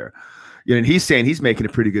high up there. And he's saying he's making a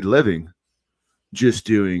pretty good living just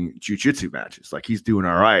doing jiu-jitsu matches. Like, he's doing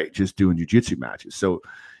all right just doing jiu-jitsu matches. So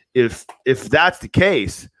if that's the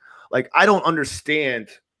case, like, I don't understand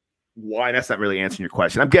why. And that's not really answering your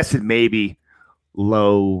question. I'm guessing maybe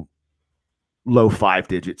low 5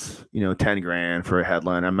 digits, 10 grand for a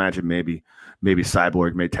headline. I imagine maybe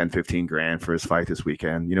Cyborg made 10, 15 grand for his fight this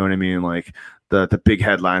weekend. You know what I mean? Like, The big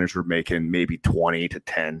headliners were making maybe 20 to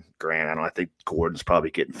 10 grand. I don't know. I think Gordon's probably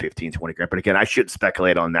getting 15, 20 grand. But again, I shouldn't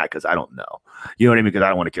speculate on that because I don't know. You know what I mean? Because I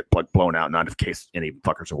don't want to get blown out, not in case any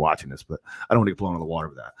fuckers are watching this, but I don't want to get blown out of the water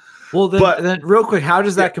with that. Well, then real quick, how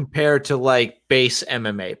does that compare to like base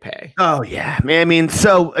MMA pay? Oh, yeah, man. I mean,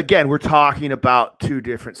 so again, we're talking about two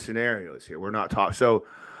different scenarios here. We're not talking. So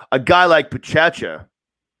a guy like Buchecha,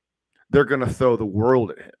 they're going to throw the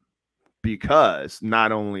world at him. Because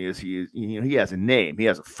not only is he has a name, he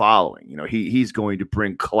has a following. He's going to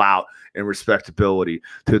bring clout and respectability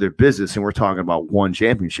to their business. And we're talking about one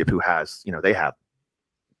championship who has, they have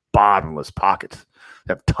bottomless pockets.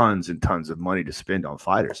 They have tons and tons of money to spend on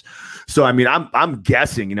fighters. So I mean, I'm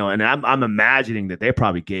guessing, and I'm imagining that they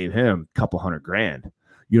probably gave him a couple $100,000.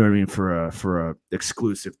 You know what I mean, for a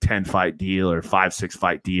exclusive 10-fight deal or 5-6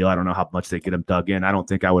 fight deal. I don't know how much they get him dug in. I don't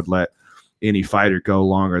think I would let any fighter go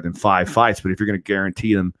longer than 5 fights, but if you're going to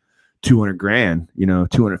guarantee them $200,000,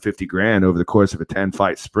 $250,000 over the course of a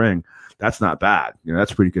 10-fight spring, that's not bad.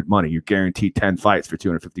 That's pretty good money. You're guaranteed 10 fights for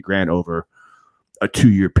 $250,000 over a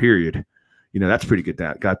 2-year period. That's pretty good.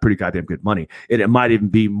 That got pretty goddamn good money. And it might even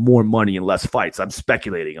be more money and less fights. I'm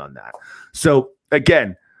speculating on that. So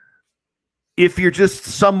again, if you're just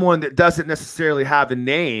someone that doesn't necessarily have a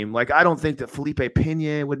name, like I don't think that Felipe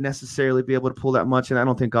Pena would necessarily be able to pull that much, and I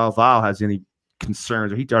don't think Galvao has any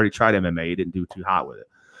concerns. He already tried MMA; he didn't do too hot with it.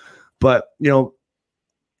 But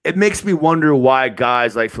it makes me wonder why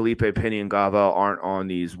guys like Felipe Pena and Galvao aren't on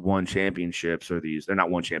these one championships or they're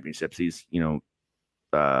not one championships. These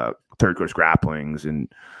third course grapplings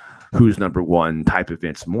and who's number one type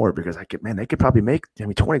events more because they could probably make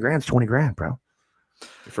 20 grand is 20 grand, bro,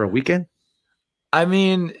 for a weekend. I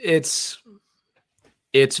mean, it's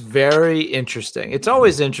very interesting. It's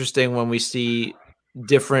always interesting when we see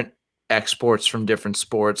different exports from different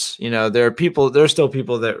sports. There's still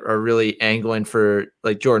people that are really angling for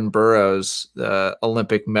like Jordan Burroughs, the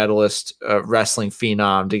Olympic medalist, wrestling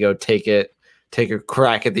phenom, to go take a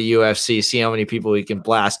crack at the UFC, see how many people he can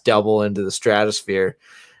blast double into the stratosphere.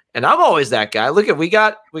 And I'm always that guy. Look we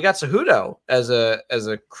got Cejudo as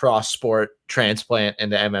a cross sport transplant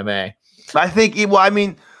into MMA. I think,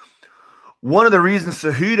 one of the reasons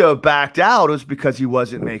Cejudo backed out was because he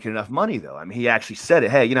wasn't making enough money, though. I mean, he actually said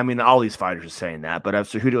it. Hey, all these fighters are saying that, but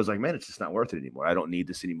Cejudo was like, man, it's just not worth it anymore. I don't need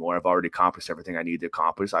this anymore. I've already accomplished everything I need to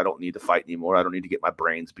accomplish. I don't need to fight anymore. I don't need to get my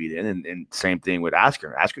brains beat in. And same thing with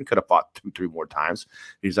Askren. Askren could have fought 2-3 more times.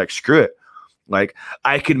 He's like, screw it. Like,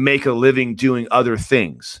 I can make a living doing other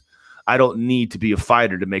things. I don't need to be a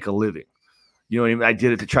fighter to make a living. You know what I mean? I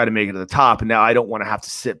did it to try to make it to the top, and now I don't want to have to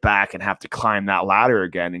sit back and have to climb that ladder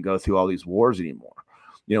again and go through all these wars anymore.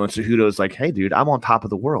 And Cejudo is like, hey, dude, I'm on top of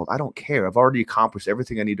the world. I don't care. I've already accomplished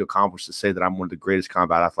everything I need to accomplish to say that I'm one of the greatest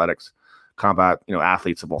combat athletes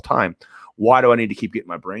of all time. Why do I need to keep getting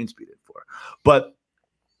my brains beaten for? But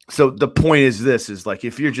so the point is this, is like,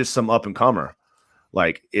 if you're just some up and comer,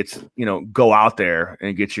 like it's, go out there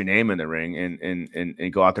and get your name in the ring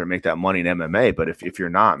and go out there and make that money in MMA. But if you're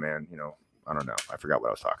not, man, I don't know. I forgot what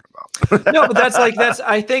I was talking about. No, but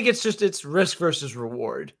I think it's risk versus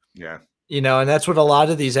reward. Yeah. And that's what a lot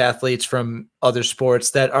of these athletes from other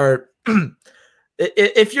sports that are,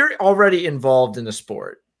 if you're already involved in a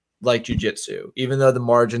sport like jiu-jitsu, even though the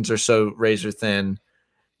margins are so razor thin,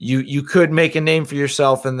 you could make a name for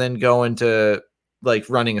yourself and then go into like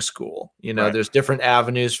running a school. Right. There's different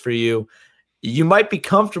avenues for you. You might be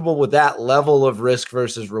comfortable with that level of risk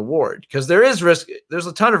versus reward because there is risk. There's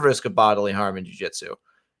a ton of risk of bodily harm in jiu-jitsu.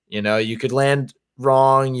 You could land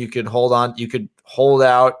wrong. You could hold on. You could hold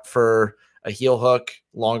out for a heel hook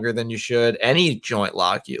longer than you should. Any joint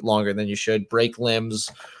lock longer than you should. Break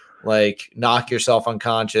limbs, like knock yourself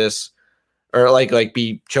unconscious, or like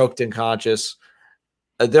be choked unconscious.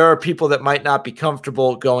 There are people that might not be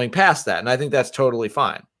comfortable going past that, and I think that's totally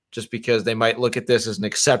fine. Just because they might look at this as an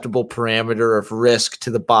acceptable parameter of risk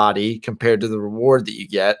to the body compared to the reward that you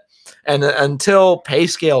get. And until pay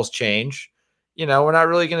scales change, we're not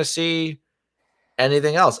really going to see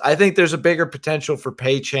anything else. I think there's a bigger potential for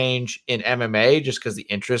pay change in MMA just because the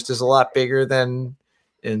interest is a lot bigger than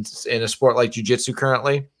in a sport like jiu-jitsu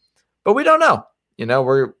currently. But we don't know.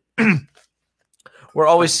 We're we're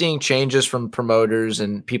always seeing changes from promoters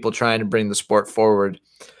and people trying to bring the sport forward.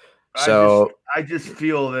 So I just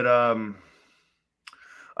feel that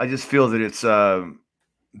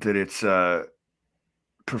it's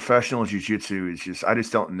professional jiu-jitsu is I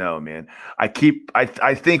just don't know, man. I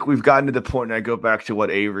think we've gotten to the point, and I go back to what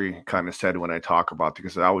Avery kind of said when I talk about,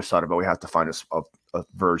 because I always thought about we have to find a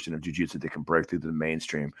version of jiu-jitsu that can break through the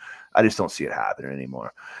mainstream. I just don't see it happening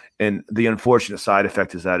anymore. And the unfortunate side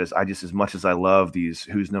effect is I just, as much as I love these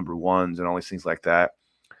who's number ones and all these things like that,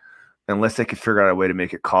 unless they can figure out a way to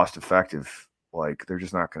make it cost effective, like, they're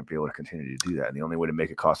just not going to be able to continue to do that. And the only way to make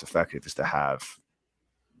it cost effective is to have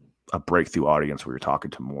a breakthrough audience where you're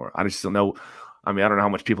talking to more. I just don't know. I mean, I don't know how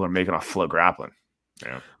much people are making off Flow Grappling.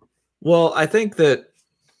 Yeah. Well, I think that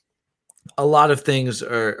a lot of things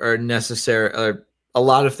are necessary. A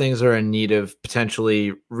lot of things are in need of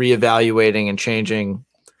potentially reevaluating and changing,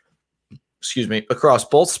 across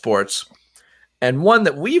both sports. And one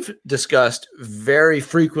that we've discussed very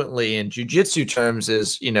frequently in jiu-jitsu terms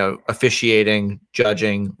is, officiating,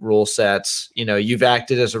 judging, rule sets. You've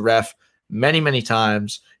acted as a ref many, many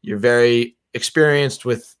times. You're very experienced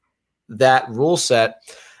with that rule set.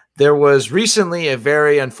 There was recently a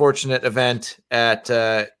very unfortunate event at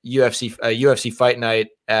UFC Fight Night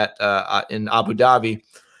in Abu Dhabi,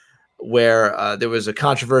 where there was a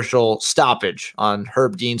controversial stoppage on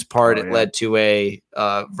Herb Dean's part. It led to a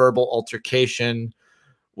verbal altercation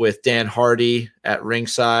with Dan Hardy at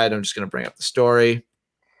ringside. I'm just going to bring up the story.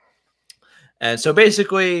 And so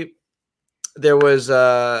basically, there was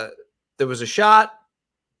a shot.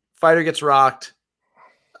 Fighter gets rocked.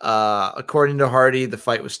 According to Hardy, the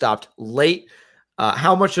fight was stopped late.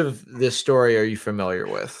 How much of this story are you familiar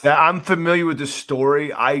with? Yeah, I'm familiar with this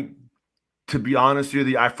story. To be honest with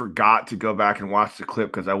you, I forgot to go back and watch the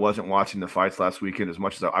clip because I wasn't watching the fights last weekend as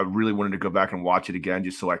much as I really wanted to go back and watch it again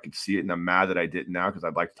just so I could see it. And I'm mad that I didn't now because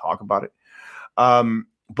I'd like to talk about it.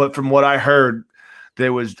 But from what I heard,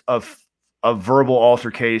 there was a verbal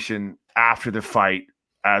altercation after the fight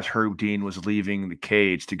as Herb Dean was leaving the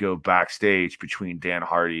cage to go backstage between Dan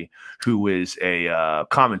Hardy, who is a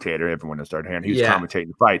commentator. Everyone has started hearing. He was commentating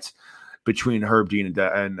the fights between Herb Dean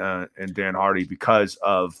and Dan Hardy because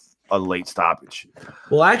of a late stoppage.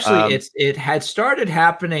 Well, actually, it had started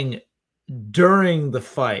happening during the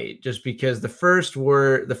fight, just because the first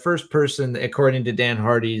person, according to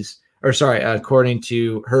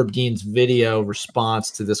Herb Dean's video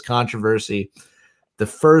response to this controversy, the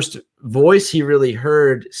first voice he really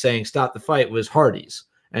heard saying "stop the fight" was Hardy's,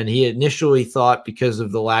 and he initially thought, because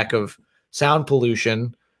of the lack of sound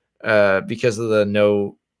pollution, because of the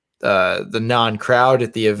non-crowd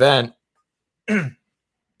at the event,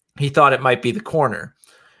 he thought it might be the corner.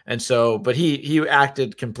 And so, but he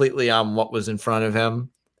acted completely on what was in front of him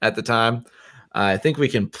at the time. I think we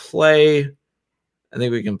can play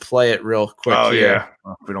it real quick. Oh, here. Yeah.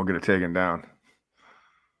 Well, if we don't get it taken down.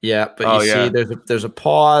 Yeah, but see, there's a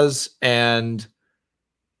pause and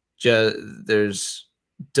there's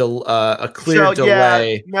a clear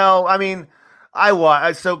delay. Yeah, no, I mean,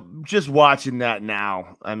 so just watching that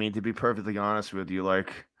now, I mean, to be perfectly honest with you,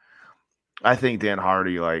 like, I think Dan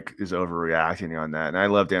Hardy is overreacting on that, and I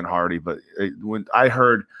love Dan Hardy, but when I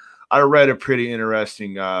read a pretty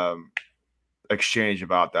interesting exchange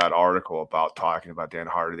about that article about talking about Dan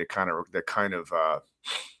Hardy. They kind of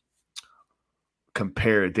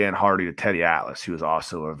compared Dan Hardy to Teddy Atlas, who was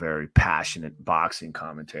also a very passionate boxing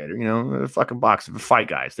commentator. Fucking boxing fight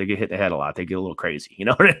guys, they get hit in the head a lot. They get a little crazy. You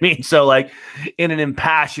know what I mean? So, in an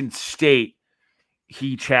impassioned state,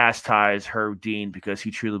 he chastised Herb Dean because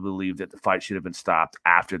he truly believed that the fight should have been stopped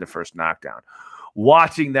after the first knockdown.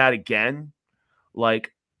 Watching that again,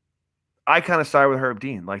 I kind of side with Herb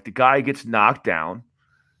Dean. The guy gets knocked down.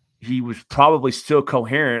 He was probably still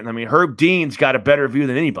coherent. I mean, Herb Dean's got a better view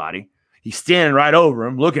than anybody. He's standing right over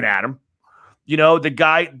him, looking at him.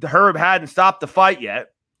 Herb hadn't stopped the fight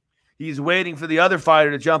yet. He's waiting for the other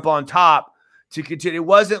fighter to jump on top to continue. It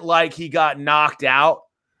wasn't like he got knocked out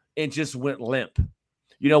and just went limp.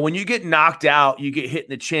 When you get knocked out, you get hit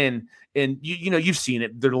in the chin, and you've seen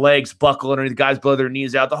it. Their legs buckle underneath, the guys blow their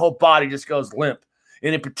knees out. The whole body just goes limp.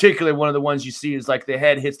 And in particular, one of the ones you see is the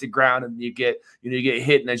head hits the ground, and you get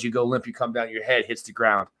hit, and as you go limp, you come down, your head hits the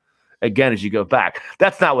ground again as you go back.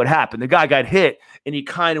 That's not what happened. The guy got hit, and he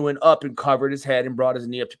kind of went up and covered his head and brought his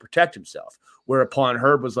knee up to protect himself. Whereupon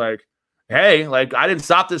Herb was like, hey, I didn't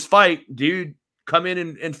stop this fight, dude. Come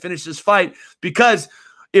in and finish this fight. Because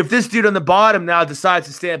if this dude on the bottom now decides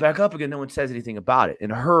to stand back up again, no one says anything about it.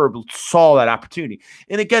 And Herb saw that opportunity.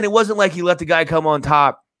 And again, it wasn't like he let the guy come on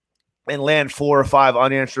top and land 4 or 5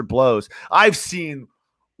 unanswered blows. I've seen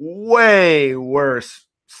way worse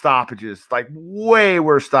stoppages, way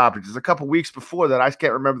worse stoppages. A couple weeks before that, I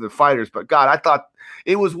can't remember the fighters, but God, I thought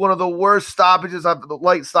it was one of the worst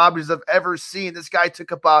light stoppages I've ever seen. This guy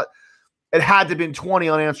took it had to have been 20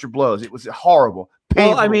 unanswered blows. It was horrible.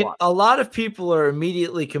 Well, I mean, a lot of people are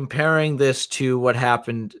immediately comparing this to what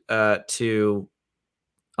happened to,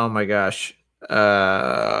 oh my gosh,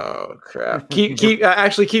 crap. Keep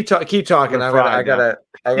talking. I gotta.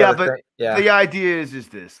 The idea is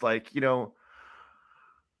this, like,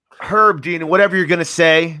 Herb Dean, whatever you're gonna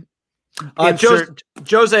say.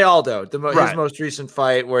 Jose Aldo, his most recent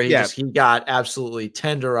fight where he got absolutely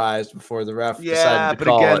tenderized before the ref decided to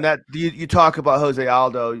call it. That you talk about Jose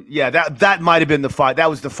Aldo, that might have been the fight. That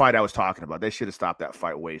was the fight I was talking about. They should have stopped that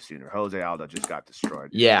fight way sooner. Jose Aldo just got destroyed.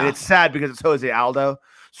 Yeah, and it's sad because it's Jose Aldo,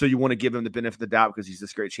 so you want to give him the benefit of the doubt because he's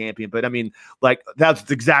this great champion. But I mean, like,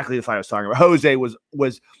 that's exactly the fight I was talking about. Jose was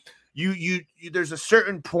you. There's a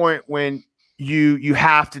certain point when you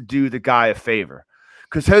have to do the guy a favor.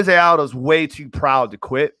 Because Jose Aldo's way too proud to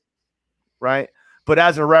quit, right? But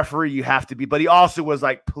as a referee, you have to be. But he also was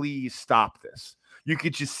like, please stop this. You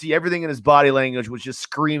could just see everything in his body language was just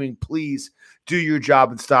screaming, please do your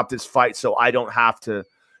job and stop this fight so I don't have to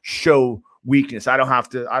show weakness. I don't have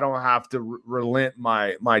to relent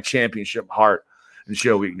my championship heart and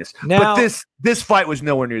show weakness. Now, but this fight was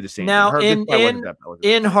nowhere near the same. Now,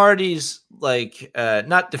 in Hardy's, like,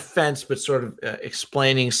 not defense, but sort of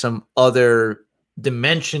explaining some other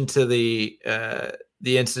dimension to the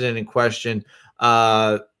incident in question,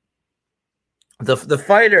 the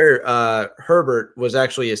fighter Herbert was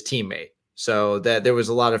actually his teammate, so that there was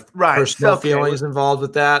a lot of personal feelings involved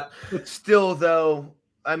with that. But still, though,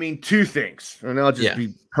 I mean, two things, and I'll just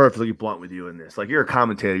be perfectly blunt with you in this. Like, you're a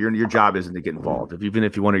commentator, your job isn't to get involved. Even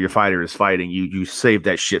if one of your fighters is fighting, you save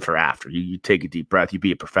that shit for after. You take a deep breath, you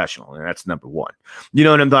be a professional, and that's number one. You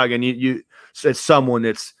know what I'm talking? You as someone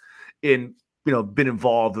that's been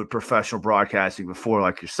involved with professional broadcasting before,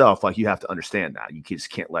 like yourself, like, you have to understand that you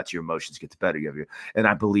just can't let your emotions get the better of you. And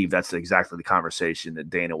I believe that's exactly the conversation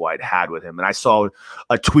that Dana White had with him. And I saw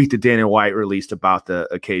a tweet that Dana White released about the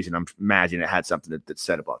occasion. I'm imagining it had something that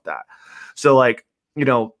said about that. So, like, you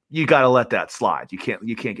got to let that slide. You can't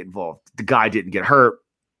get involved. The guy didn't get hurt.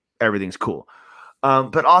 Everything's cool.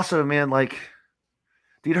 But also, man, like,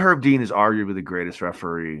 dude, Herb Dean is arguably the greatest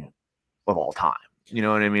referee of all time. You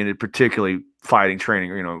know what I mean? And particularly fighting,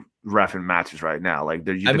 training, reffing matches right now. Like,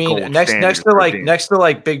 next to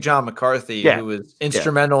like Big John McCarthy, who was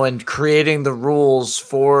instrumental in creating the rules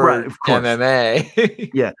for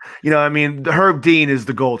MMA. Yeah. I mean, Herb Dean is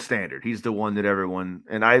the gold standard. He's the one that everyone,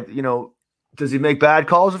 and does he make bad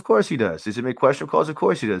calls? Of course he does. Does he make questionable calls? Of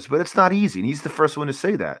course he does. But it's not easy. And he's the first one to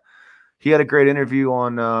say that. He had a great interview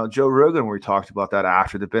on Joe Rogan where he talked about that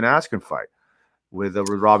after the Ben Askren fight with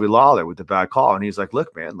Robbie Lawler with the bad call. And he's like,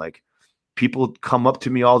 look, man, like, people come up to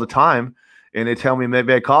me all the time and they tell me make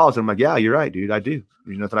bad calls. And I'm like, yeah, you're right, dude. I do.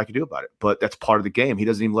 There's nothing I can do about it. But that's part of the game. He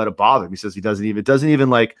doesn't even let it bother him. He says it doesn't even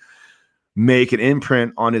like make an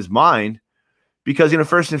imprint on his mind because,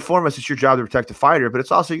 first and foremost, it's your job to protect the fighter, but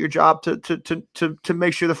it's also your job to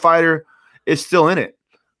make sure the fighter is still in it.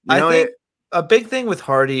 I think a big thing with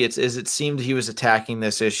Hardy is it seemed he was attacking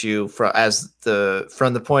this issue from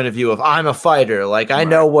the point of view of, I'm a fighter. Like, I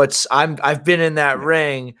know I've been in that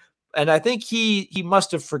ring. And I think he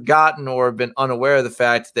must have forgotten or been unaware of the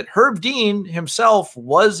fact that Herb Dean himself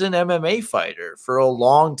was an MMA fighter for a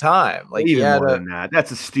long time. Like, even more than that.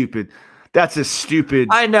 That's a stupid.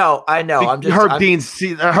 I know. I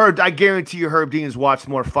guarantee you, Herb Dean has watched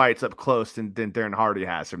more fights up close than Darren Hardy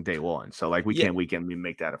has from day one. So, like, we can't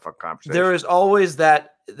make that a fun conversation. There is always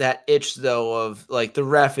that itch, though, of, like, the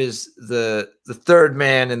ref is the third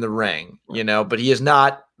man in the ring, but he is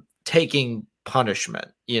not taking punishment,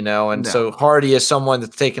 and so Hardy is someone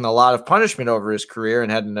that's taken a lot of punishment over his career and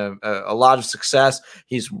had a lot of success.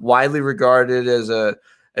 He's widely regarded as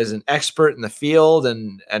an expert in the field,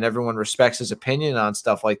 and everyone respects his opinion on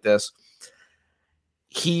stuff like this.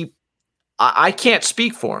 I can't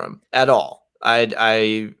speak for him at all.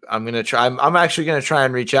 I'm actually gonna try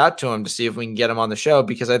and reach out to him to see if we can get him on the show,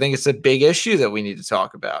 because I think it's a big issue that we need to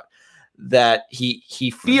talk about. That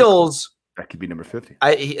he feels that could be number 50.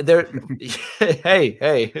 Hey,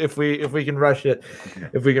 if we can rush it,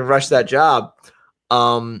 if we can rush that job,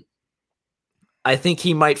 I think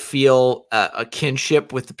he might feel a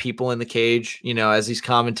kinship with the people in the cage. As he's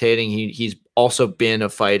commentating, he's also been a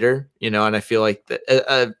fighter. And I feel like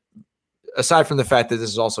that, aside from the fact that this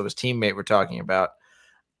is also his teammate we're talking about,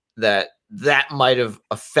 that might have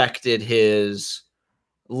affected his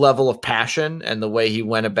level of passion and the way he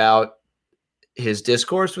went about his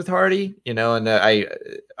discourse with Hardy, and I'm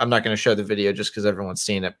not going to show the video just because everyone's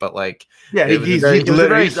seen it, but like, yeah, he's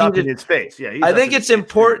up in his face. Yeah, I think it's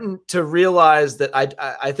important to realize that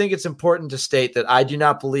I think it's important to state that I do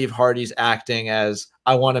not believe Hardy's acting as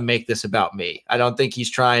I want to make this about me. I don't think he's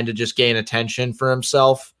trying to just gain attention for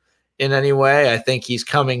himself in any way. I think he's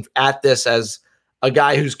coming at this as a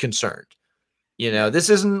guy who's concerned. This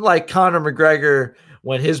isn't like Conor McGregor.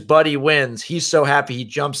 When his buddy wins, he's so happy he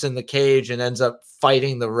jumps in the cage and ends up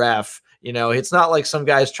fighting the ref. It's not like some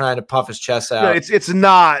guy's trying to puff his chest out. No, it's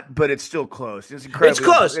not, but it's still close. It's incredible. It's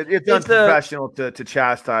close. It's unprofessional to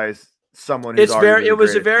chastise someone. It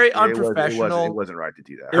was a very unprofessional. It wasn't right to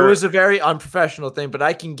do that. It was a very unprofessional thing. But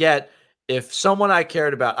I can get if someone I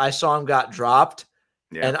cared about, I saw him got dropped.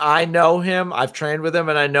 Yeah. And I know him, I've trained with him,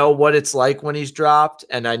 and I know what it's like when he's dropped,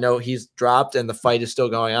 and I know he's dropped and the fight is still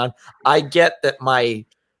going on. I get that my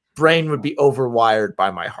brain would be overwired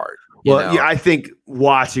by my heart. Yeah, I think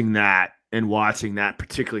watching that,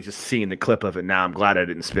 particularly just seeing the clip of it now, I'm glad I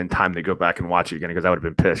didn't spend time to go back and watch it again because I would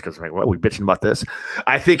have been pissed because I'm like, what are we bitching about this?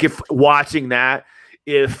 I think if watching that,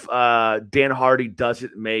 if Dan Hardy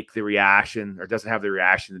doesn't make the reaction or doesn't have the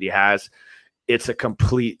reaction that he has, it's a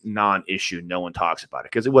complete non-issue. No one talks about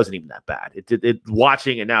it because it wasn't even that bad.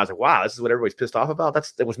 Watching it now, I was like, wow, this is what everybody's pissed off about.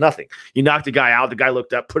 It was nothing. He knocked the guy out. The guy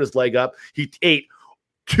looked up, put his leg up. He ate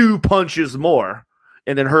 2 punches more,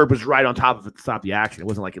 and then Herb was right on top of it to stop the action. It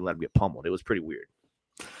wasn't like he let him get pummeled. It was pretty weird.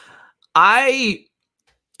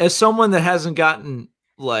 As someone that hasn't gotten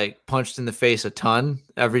like punched in the face a ton,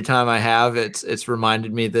 every time I have, it's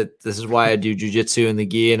reminded me that this is why I do jujitsu in the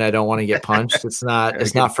gi, and I don't want to get punched. It's not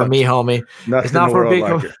for me, homie. It's not for big.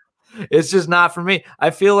 Like it's just not for me.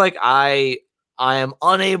 I feel like I am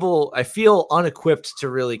unable. I feel unequipped to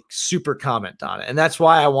really super comment on it, and that's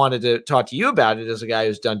why I wanted to talk to you about it as a guy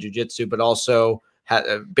who's done jujitsu, but also had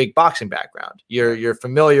a big boxing background. You're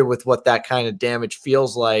familiar with what that kind of damage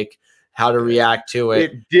feels like. How to react to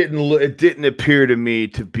it. It didn't appear to me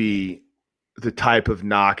to be the type of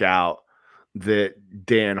knockout that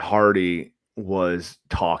Dan Hardy was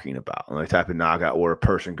talking about. The type of knockout where a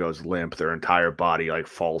person goes limp, their entire body like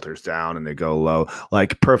falters down and they go low.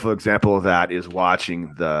 Like perfect example of that is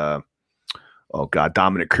watching the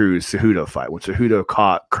Dominic Cruz Cejudo fight. When Cejudo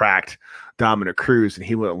cracked Dominic Cruz and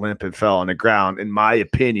he went limp and fell on the ground. In my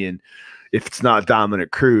opinion, if it's not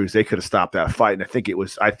Dominic Cruz, they could have stopped that fight. And I think it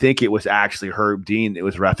was actually Herb Dean that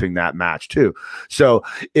was reffing that match too. So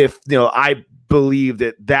if, I believe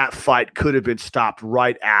that fight could have been stopped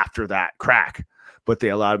right after that crack, but they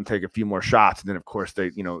allowed him to take a few more shots. And then of course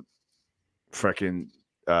they, freaking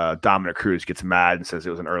Dominic Cruz gets mad and says it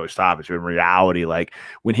was an early stoppage. But in reality, like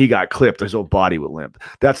when he got clipped, his whole body would limp.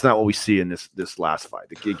 That's not what we see in this last fight.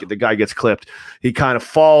 The guy gets clipped. He kind of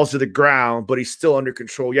falls to the ground, but he's still under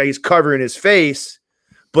control. Yeah, he's covering his face,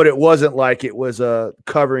 but it wasn't like it was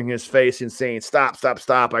covering his face and saying, stop.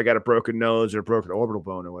 I got a broken nose or a broken orbital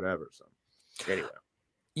bone or whatever. So anyway.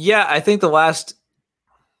 Yeah, I think the last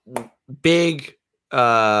big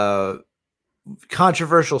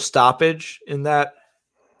controversial stoppage in that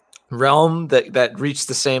realm that reached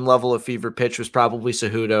the same level of fever pitch was probably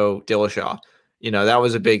Cejudo Dillashaw. That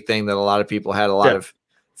was a big thing that a lot of people had a lot of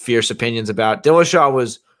fierce opinions about. Dillashaw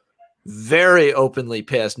was very openly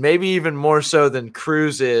pissed, maybe even more so than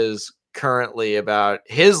Cruz is currently about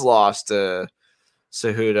his loss to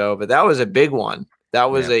Cejudo, but that was a big one. That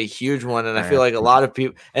was a huge one, and I feel like a lot of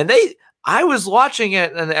people I was watching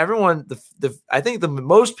it, and everyone I think the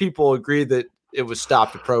most people agree that it was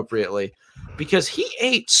stopped appropriately. Because he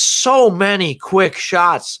ate so many quick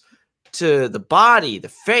shots to the body, the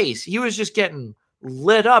face. He was just getting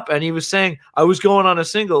lit up, and he was saying, I was going on a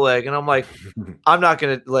single leg. And I'm like, I'm not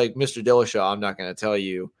going to, like Mr. Dillashaw, I'm not going to tell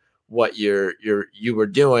you what you were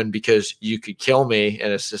doing because you could kill me.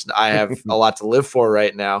 And it's just, I have a lot to live for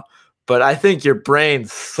right now. But I think your brain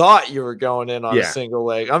thought you were going in on a single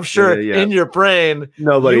leg. I'm sure in your brain,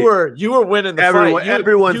 you were winning the fight.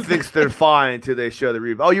 Everyone thinks they're fine until they show the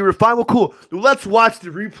replay. Oh, you were fine? Well, cool. Let's watch the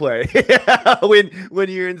replay. when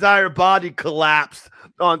your entire body collapsed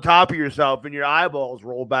on top of yourself and your eyeballs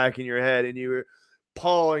roll back in your head and you were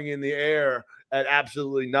pawing in the air at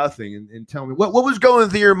absolutely nothing. And tell me, what was going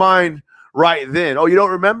through your mind right then? Oh, you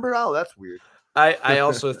don't remember? Oh, that's weird. I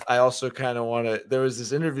also kind of want to. There was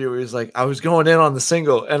this interview where he's like, I was going in on the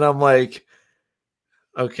single, and I'm like,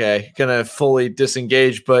 okay, gonna fully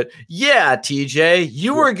disengage. But yeah, TJ,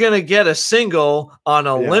 you were gonna get a single on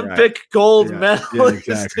Olympic gold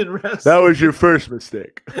medalist in wrestling. That was your first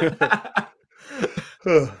mistake.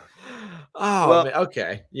 Man,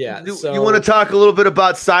 okay, yeah. You want to talk a little bit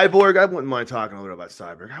about Cyborg? I wouldn't mind talking a little about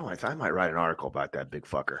Cyborg. I might write an article about that big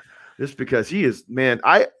fucker. Just because he is, man.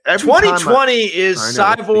 2020 is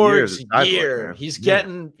Cyborg's year. He's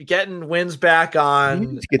getting wins back on.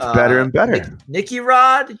 He just gets better and better. Nicky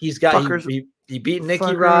Rod. He beat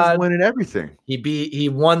Nicky Rod. Winning everything. He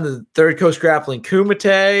won the Third Coast Grappling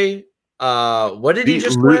Kumite. What did he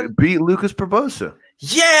just win? Beat Lucas Barbosa.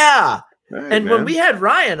 Yeah. Hey, when we had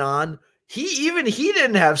Ryan on, he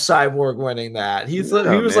didn't have Cyborg winning that. He was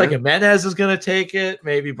like, Jimenez is going to take it.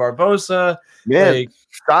 Maybe Barbosa. Man,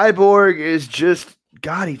 Cyborg is just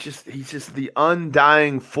God. He's just the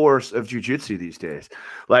undying force of jiu-jitsu these days.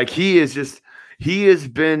 Like he has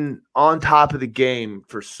been on top of the game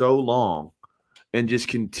for so long, and just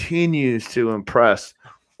continues to impress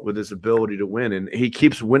with his ability to win. And he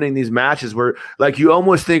keeps winning these matches where, like, you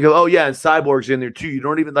almost think of, and Cyborg's in there too. You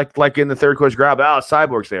don't even like in the Third Coast grab,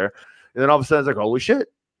 Cyborg's there, and then all of a sudden it's like, holy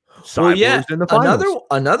shit. Cyborg's in the finals.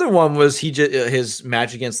 Another one was his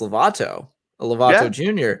match against Lovato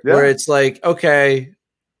Jr., where it's like, okay,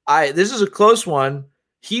 this is a close one.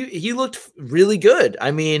 He looked really good.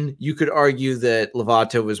 I mean, you could argue that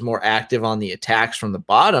Lovato was more active on the attacks from the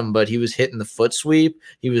bottom, but he was hitting the foot sweep.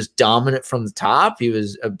 He was dominant from the top. He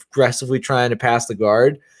was aggressively trying to pass the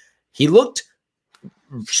guard. He looked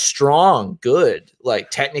strong, good,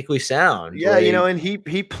 like technically sound. Yeah, and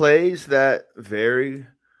he plays that very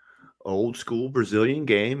old school Brazilian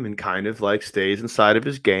game and kind of like stays inside of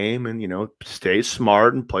his game and, stays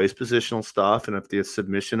smart and plays positional stuff. And if the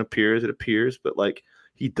submission appears, it appears, but like,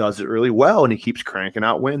 he does it really well, and he keeps cranking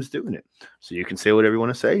out wins doing it. So you can say whatever you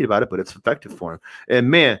want to say about it, but it's effective for him.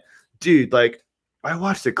 And man, dude, like I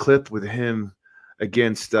watched a clip with him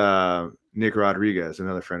against Nick Rodriguez,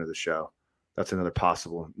 another friend of the show. That's another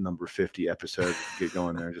possible number 50 episode. Get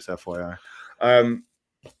going there, just FYI.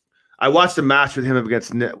 I watched a match with him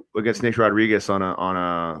against Nick Rodriguez on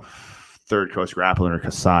a Third Coast Grappling or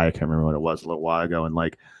Kasai. I can't remember what it was a little while ago. And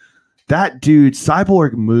like that dude,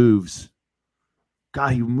 Cyborg moves.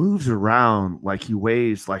 God, he moves around like he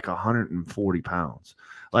weighs like 140 pounds.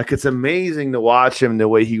 Like it's amazing to watch him, the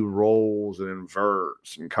way he rolls and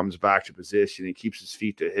inverts and comes back to position. He keeps his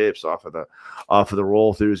feet to hips off of the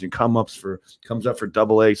roll throughs and comes up for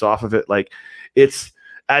double legs off of it. Like it's,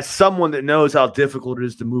 as someone that knows how difficult it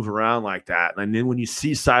is to move around like that. And then when you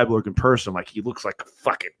see Cyborg in person, like he looks like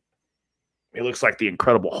he looks like the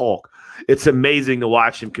Incredible Hulk. It's amazing to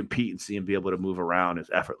watch him compete and see him be able to move around as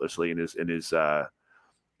effortlessly and as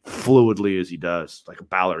fluidly as he does, like a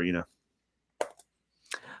ballerina.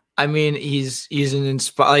 I mean, he's an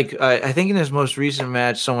I think in his most recent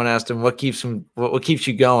match, someone asked him what keeps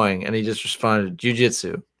you going, and he just responded,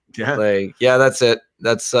 jiu-jitsu. Yeah, that's it.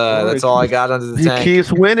 That's all I got under the tank. He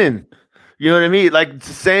keeps winning. You know what I mean? Like it's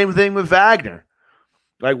the same thing with Wagner.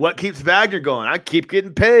 Like what keeps Wagner going? I keep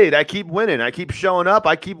getting paid. I keep winning. I keep showing up.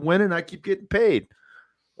 I keep winning. I keep getting paid.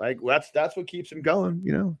 Like that's what keeps him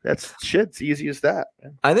going. That's shit. It's easy as that.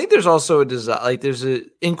 Man. I think there's also a desire. Like there's an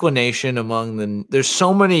inclination there's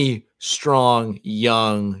so many strong,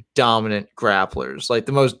 young, dominant grapplers. Like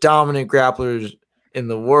the most dominant grapplers in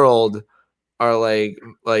the world are like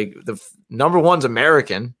the number one's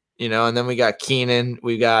American, and then we got Keenan.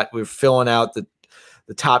 We're filling out the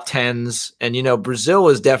top tens, and Brazil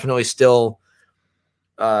is definitely still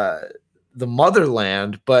the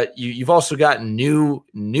motherland, but you've also got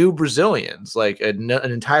new Brazilians, like an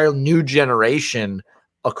entire new generation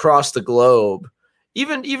across the globe.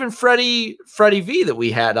 Even Freddie V that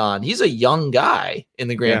we had on, he's a young guy in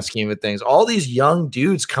the grand scheme of things. All these young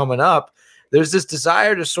dudes coming up, there's this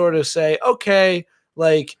desire to sort of say, okay,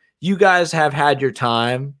 like you guys have had your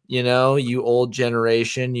time, you old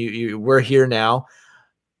generation, we're here now.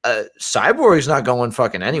 Cyborg's not going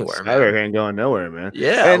fucking anywhere. Cyborg ain't going nowhere, man.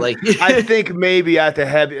 Yeah, and I think maybe at the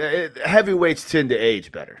heavyweights tend to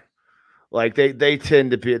age better. Like they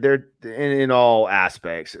tend to be, they're in all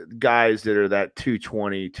aspects, guys that are that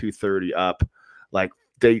 220, 230 up, like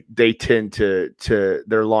they tend to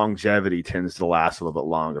their longevity tends to last a little bit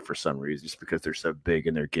longer for some reason, just because they're so big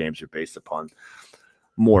and their games are based upon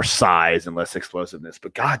more size and less explosiveness.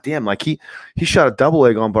 But goddamn, like he shot a double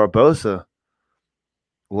leg on Barbosa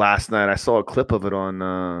last night. I saw a clip of it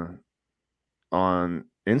on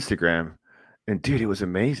Instagram, and dude, it was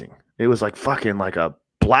amazing. It was like fucking like a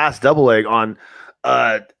blast double leg on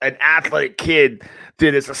an athletic kid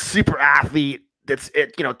that is a super athlete that's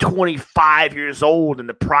at 25 years old in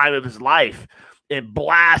the prime of his life, and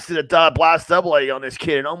blasted a blast double leg on this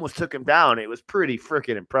kid and almost took him down. It was pretty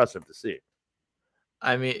freaking impressive to see.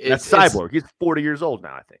 I mean, that's Cyborg. He's 40 years old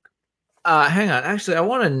now, I think. Hang on. Actually, I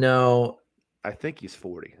want to know. I think he's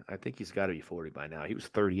 40. I think he's got to be 40 by now. He was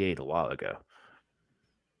 38 a while ago.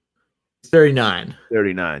 39.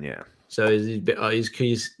 39, yeah. So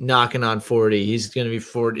he's knocking on 40. He's going to be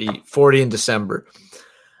 40 in December.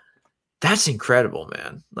 That's incredible,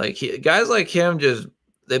 man. Like guys like him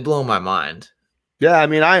they blow my mind. Yeah, I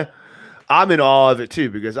mean, I'm in awe of it too,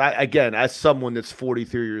 because again, as someone that's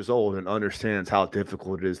 43 years old and understands how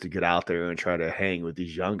difficult it is to get out there and try to hang with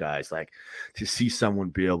these young guys, like to see someone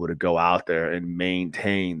be able to go out there and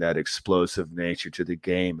maintain that explosive nature to the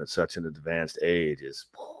game at such an advanced age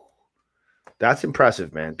that's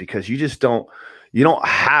impressive, man, because you don't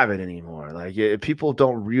have it anymore. Like people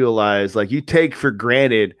don't realize, like you take for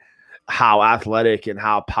granted how athletic and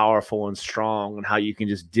how powerful and strong and how you can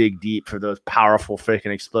just dig deep for those powerful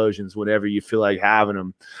freaking explosions whenever you feel like having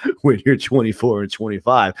them when you're 24 and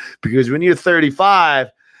 25. Because when you're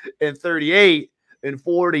 35 and 38 and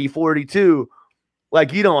 40, 42,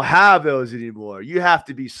 like you don't have those anymore. You have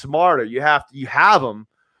to be smarter. You have them,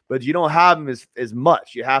 but you don't have them as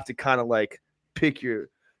much. You have to kind of like pick your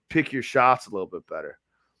shots a little bit better.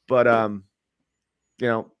 But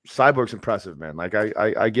Cyborg's impressive, man. Like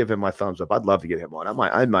I give him my thumbs up. I'd love to get him on.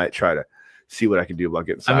 I might try to see what I can do about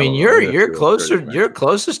getting Cyborg. I mean, you're closer. You're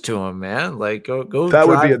closest to him, man. Like go. That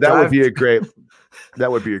would be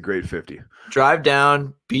a great 50. Drive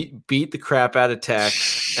down, beat the crap out of Tech,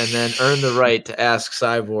 and then earn the right to ask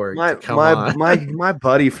Cyborg to come on. My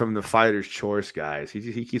buddy from the Fighters Choice guys,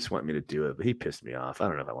 he keeps wanting me to do it, but he pissed me off. I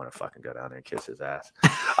don't know if I want to fucking go down there and kiss his ass.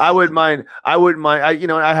 I wouldn't mind.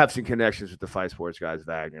 I have some connections with the Fight Sports guys,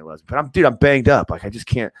 Wagner, Lesnar, but I'm banged up. Like I just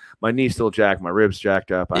can't. My knee's still jacked. My ribs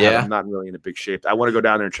jacked up. I'm not really in a big shape. I want to go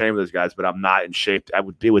down there and train with those guys, but I'm not in shape.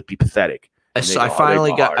 It would be pathetic. So I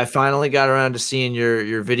finally got around to seeing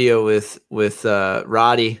your video with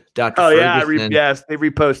Roddy, Dr. Ferguson. Yes, they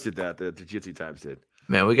reposted that. The Jiu-Jitsu Times did.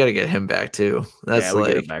 Man, we got to get him back too. That's we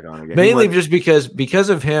get him back on again. Mainly just because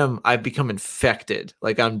of him, I've become infected.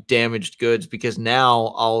 Like I'm damaged goods because now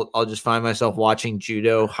I'll just find myself watching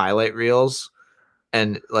judo highlight reels,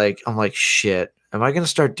 and like I'm like, shit, am I gonna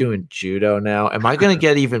start doing judo now? Am I gonna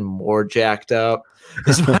get even more jacked up?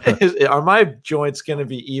 Are my joints going to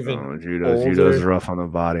be even Judo's rough on the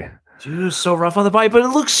body. Judo's so rough on the body, but it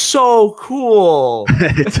looks so cool.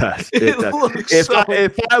 It does.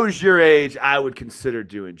 If I was your age, I would consider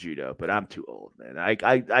doing judo, but I'm too old, man.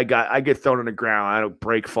 I get thrown on the ground. I don't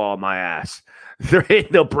break fall my ass. There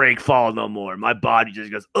ain't no break fall no more. My body just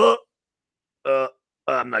goes,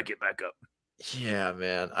 I'm not getting back up. Yeah,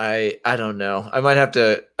 man. I don't know. I might have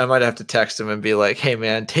to text him and be like, "Hey,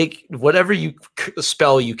 man, take whatever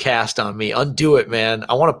spell you cast on me, undo it, man.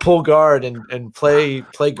 I want to pull guard and play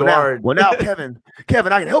guard." Well, now, Kevin,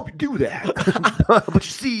 I can help you do that. But you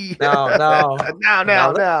see, now,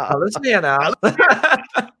 listen here now.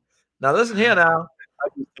 Now listen here now.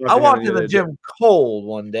 I walked in the gym cold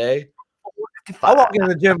one day. I walked in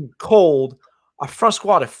the gym cold. Our front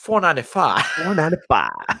squat at 495. 495.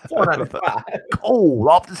 Cold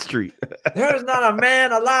off the street. There is not a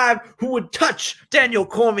man alive who would touch Daniel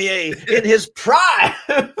Cormier in his prime.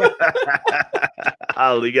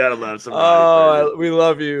 Oh, we gotta love somebody. Oh, we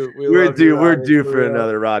love you. We're due for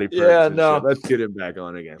another Roddy. Yeah, no. Let's get him back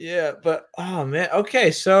on again. Yeah, but oh man. Okay,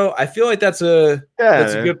 so I feel like that's a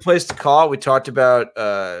good place to call it. We talked about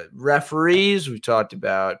referees. We talked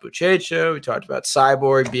about Buchecha. We talked about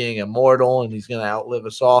Cyborg being immortal and he's going to outlive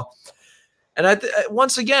us all. And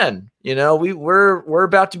once again, we're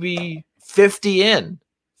about to be 50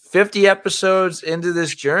 episodes into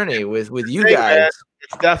this journey with you guys. Man,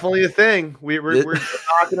 it's definitely a thing. We're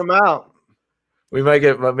knocking them out. We might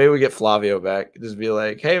maybe we get Flavio back. Just be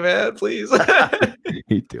like, "Hey man, please."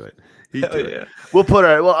 He'd do it. Yeah. We'll put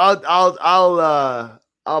our. Well,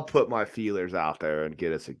 I'll put my feelers out there and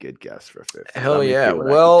get us a good guest for 50. Hell yeah!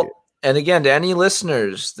 Well. And again, to any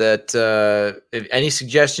listeners that if any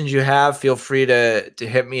suggestions you have, feel free to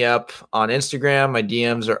hit me up on Instagram. My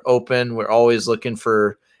DMs are open. We're always looking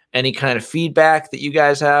for any kind of feedback that you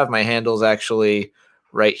guys have. My handle is actually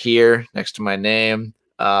right here next to my name.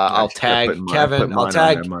 I'll tag Kevin.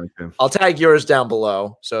 I'll tag yours down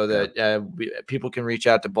below so that people can reach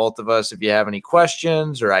out to both of us if you have any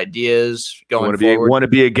questions or ideas going forward. Want to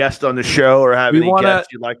be a guest on the show or have any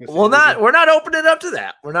guests you'd like to we're not opening it up to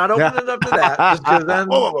that. We're not opening it up to that just because then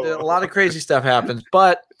a lot of crazy stuff happens.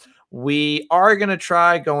 But we are going to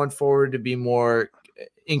try going forward to be more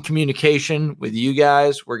in communication with you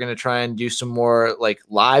guys. We're going to try and do some more like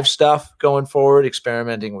live stuff going forward,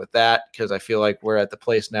 experimenting with that, because I feel like we're at the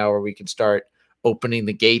place now where we can start opening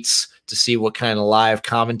the gates to see what kind of live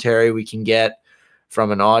commentary we can get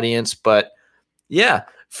from an audience. But yeah,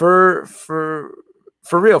 for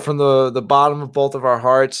for real, from the bottom of both of our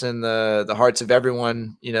hearts and the hearts of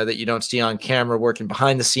everyone, that you don't see on camera working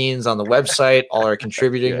behind the scenes on the website, all our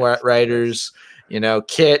contributing writers,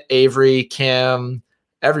 Kit, Avery, Cam,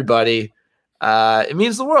 everybody. It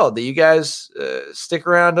means the world that you guys stick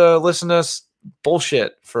around to listen to us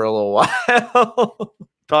bullshit for a little while.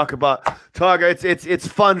 It's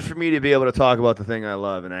fun for me to be able to talk about the thing I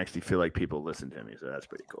love and actually feel like people listen to me. So that's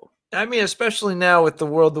pretty cool. I mean, especially now with the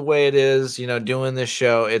world the way it is, doing this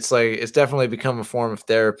show, it's definitely become a form of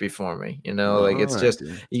therapy for me. It's just,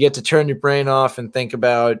 you get to turn your brain off and think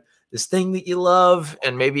about this thing that you love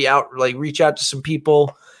and maybe reach out to some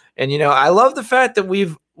people. And, I love the fact that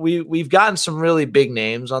we've gotten some really big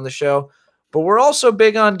names on the show, but we're also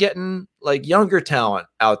big on getting younger talent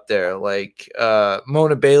out there, like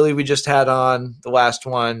Mona Bailey we just had on the last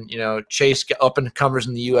one, Chase up and comers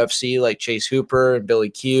in the UFC like Chase Hooper and Billy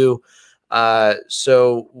Q.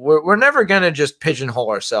 So we're never going to just pigeonhole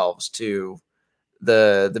ourselves to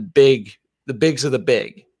the bigs of the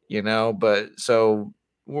big, but so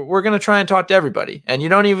we're going to try and talk to everybody. And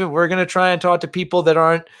we're going to try and talk to people that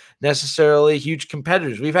aren't necessarily huge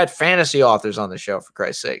competitors. We've had fantasy authors on the show, for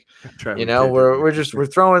Christ's sake. We're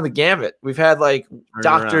throwing the gambit. We've had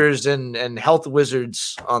doctors and health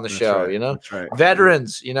wizards on the show, That's right.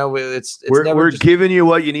 Veterans, we're giving you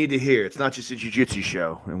what you need to hear. It's not just a jiu-jitsu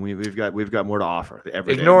show, and we've got more to offer.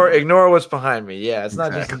 Ignore what's behind me. Yeah, it's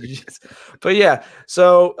not just jiu-jitsu. But yeah,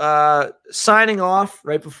 so signing off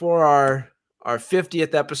right before our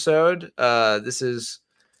 50th episode. This is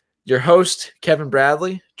your host, Kevin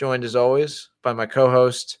Bradley, joined as always by my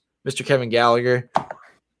co-host, Mr. Kevin Gallagher.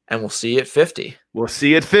 And we'll see you at 50. We'll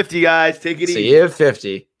see you at 50, guys. Take it easy. See you at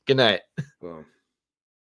 50. Good night.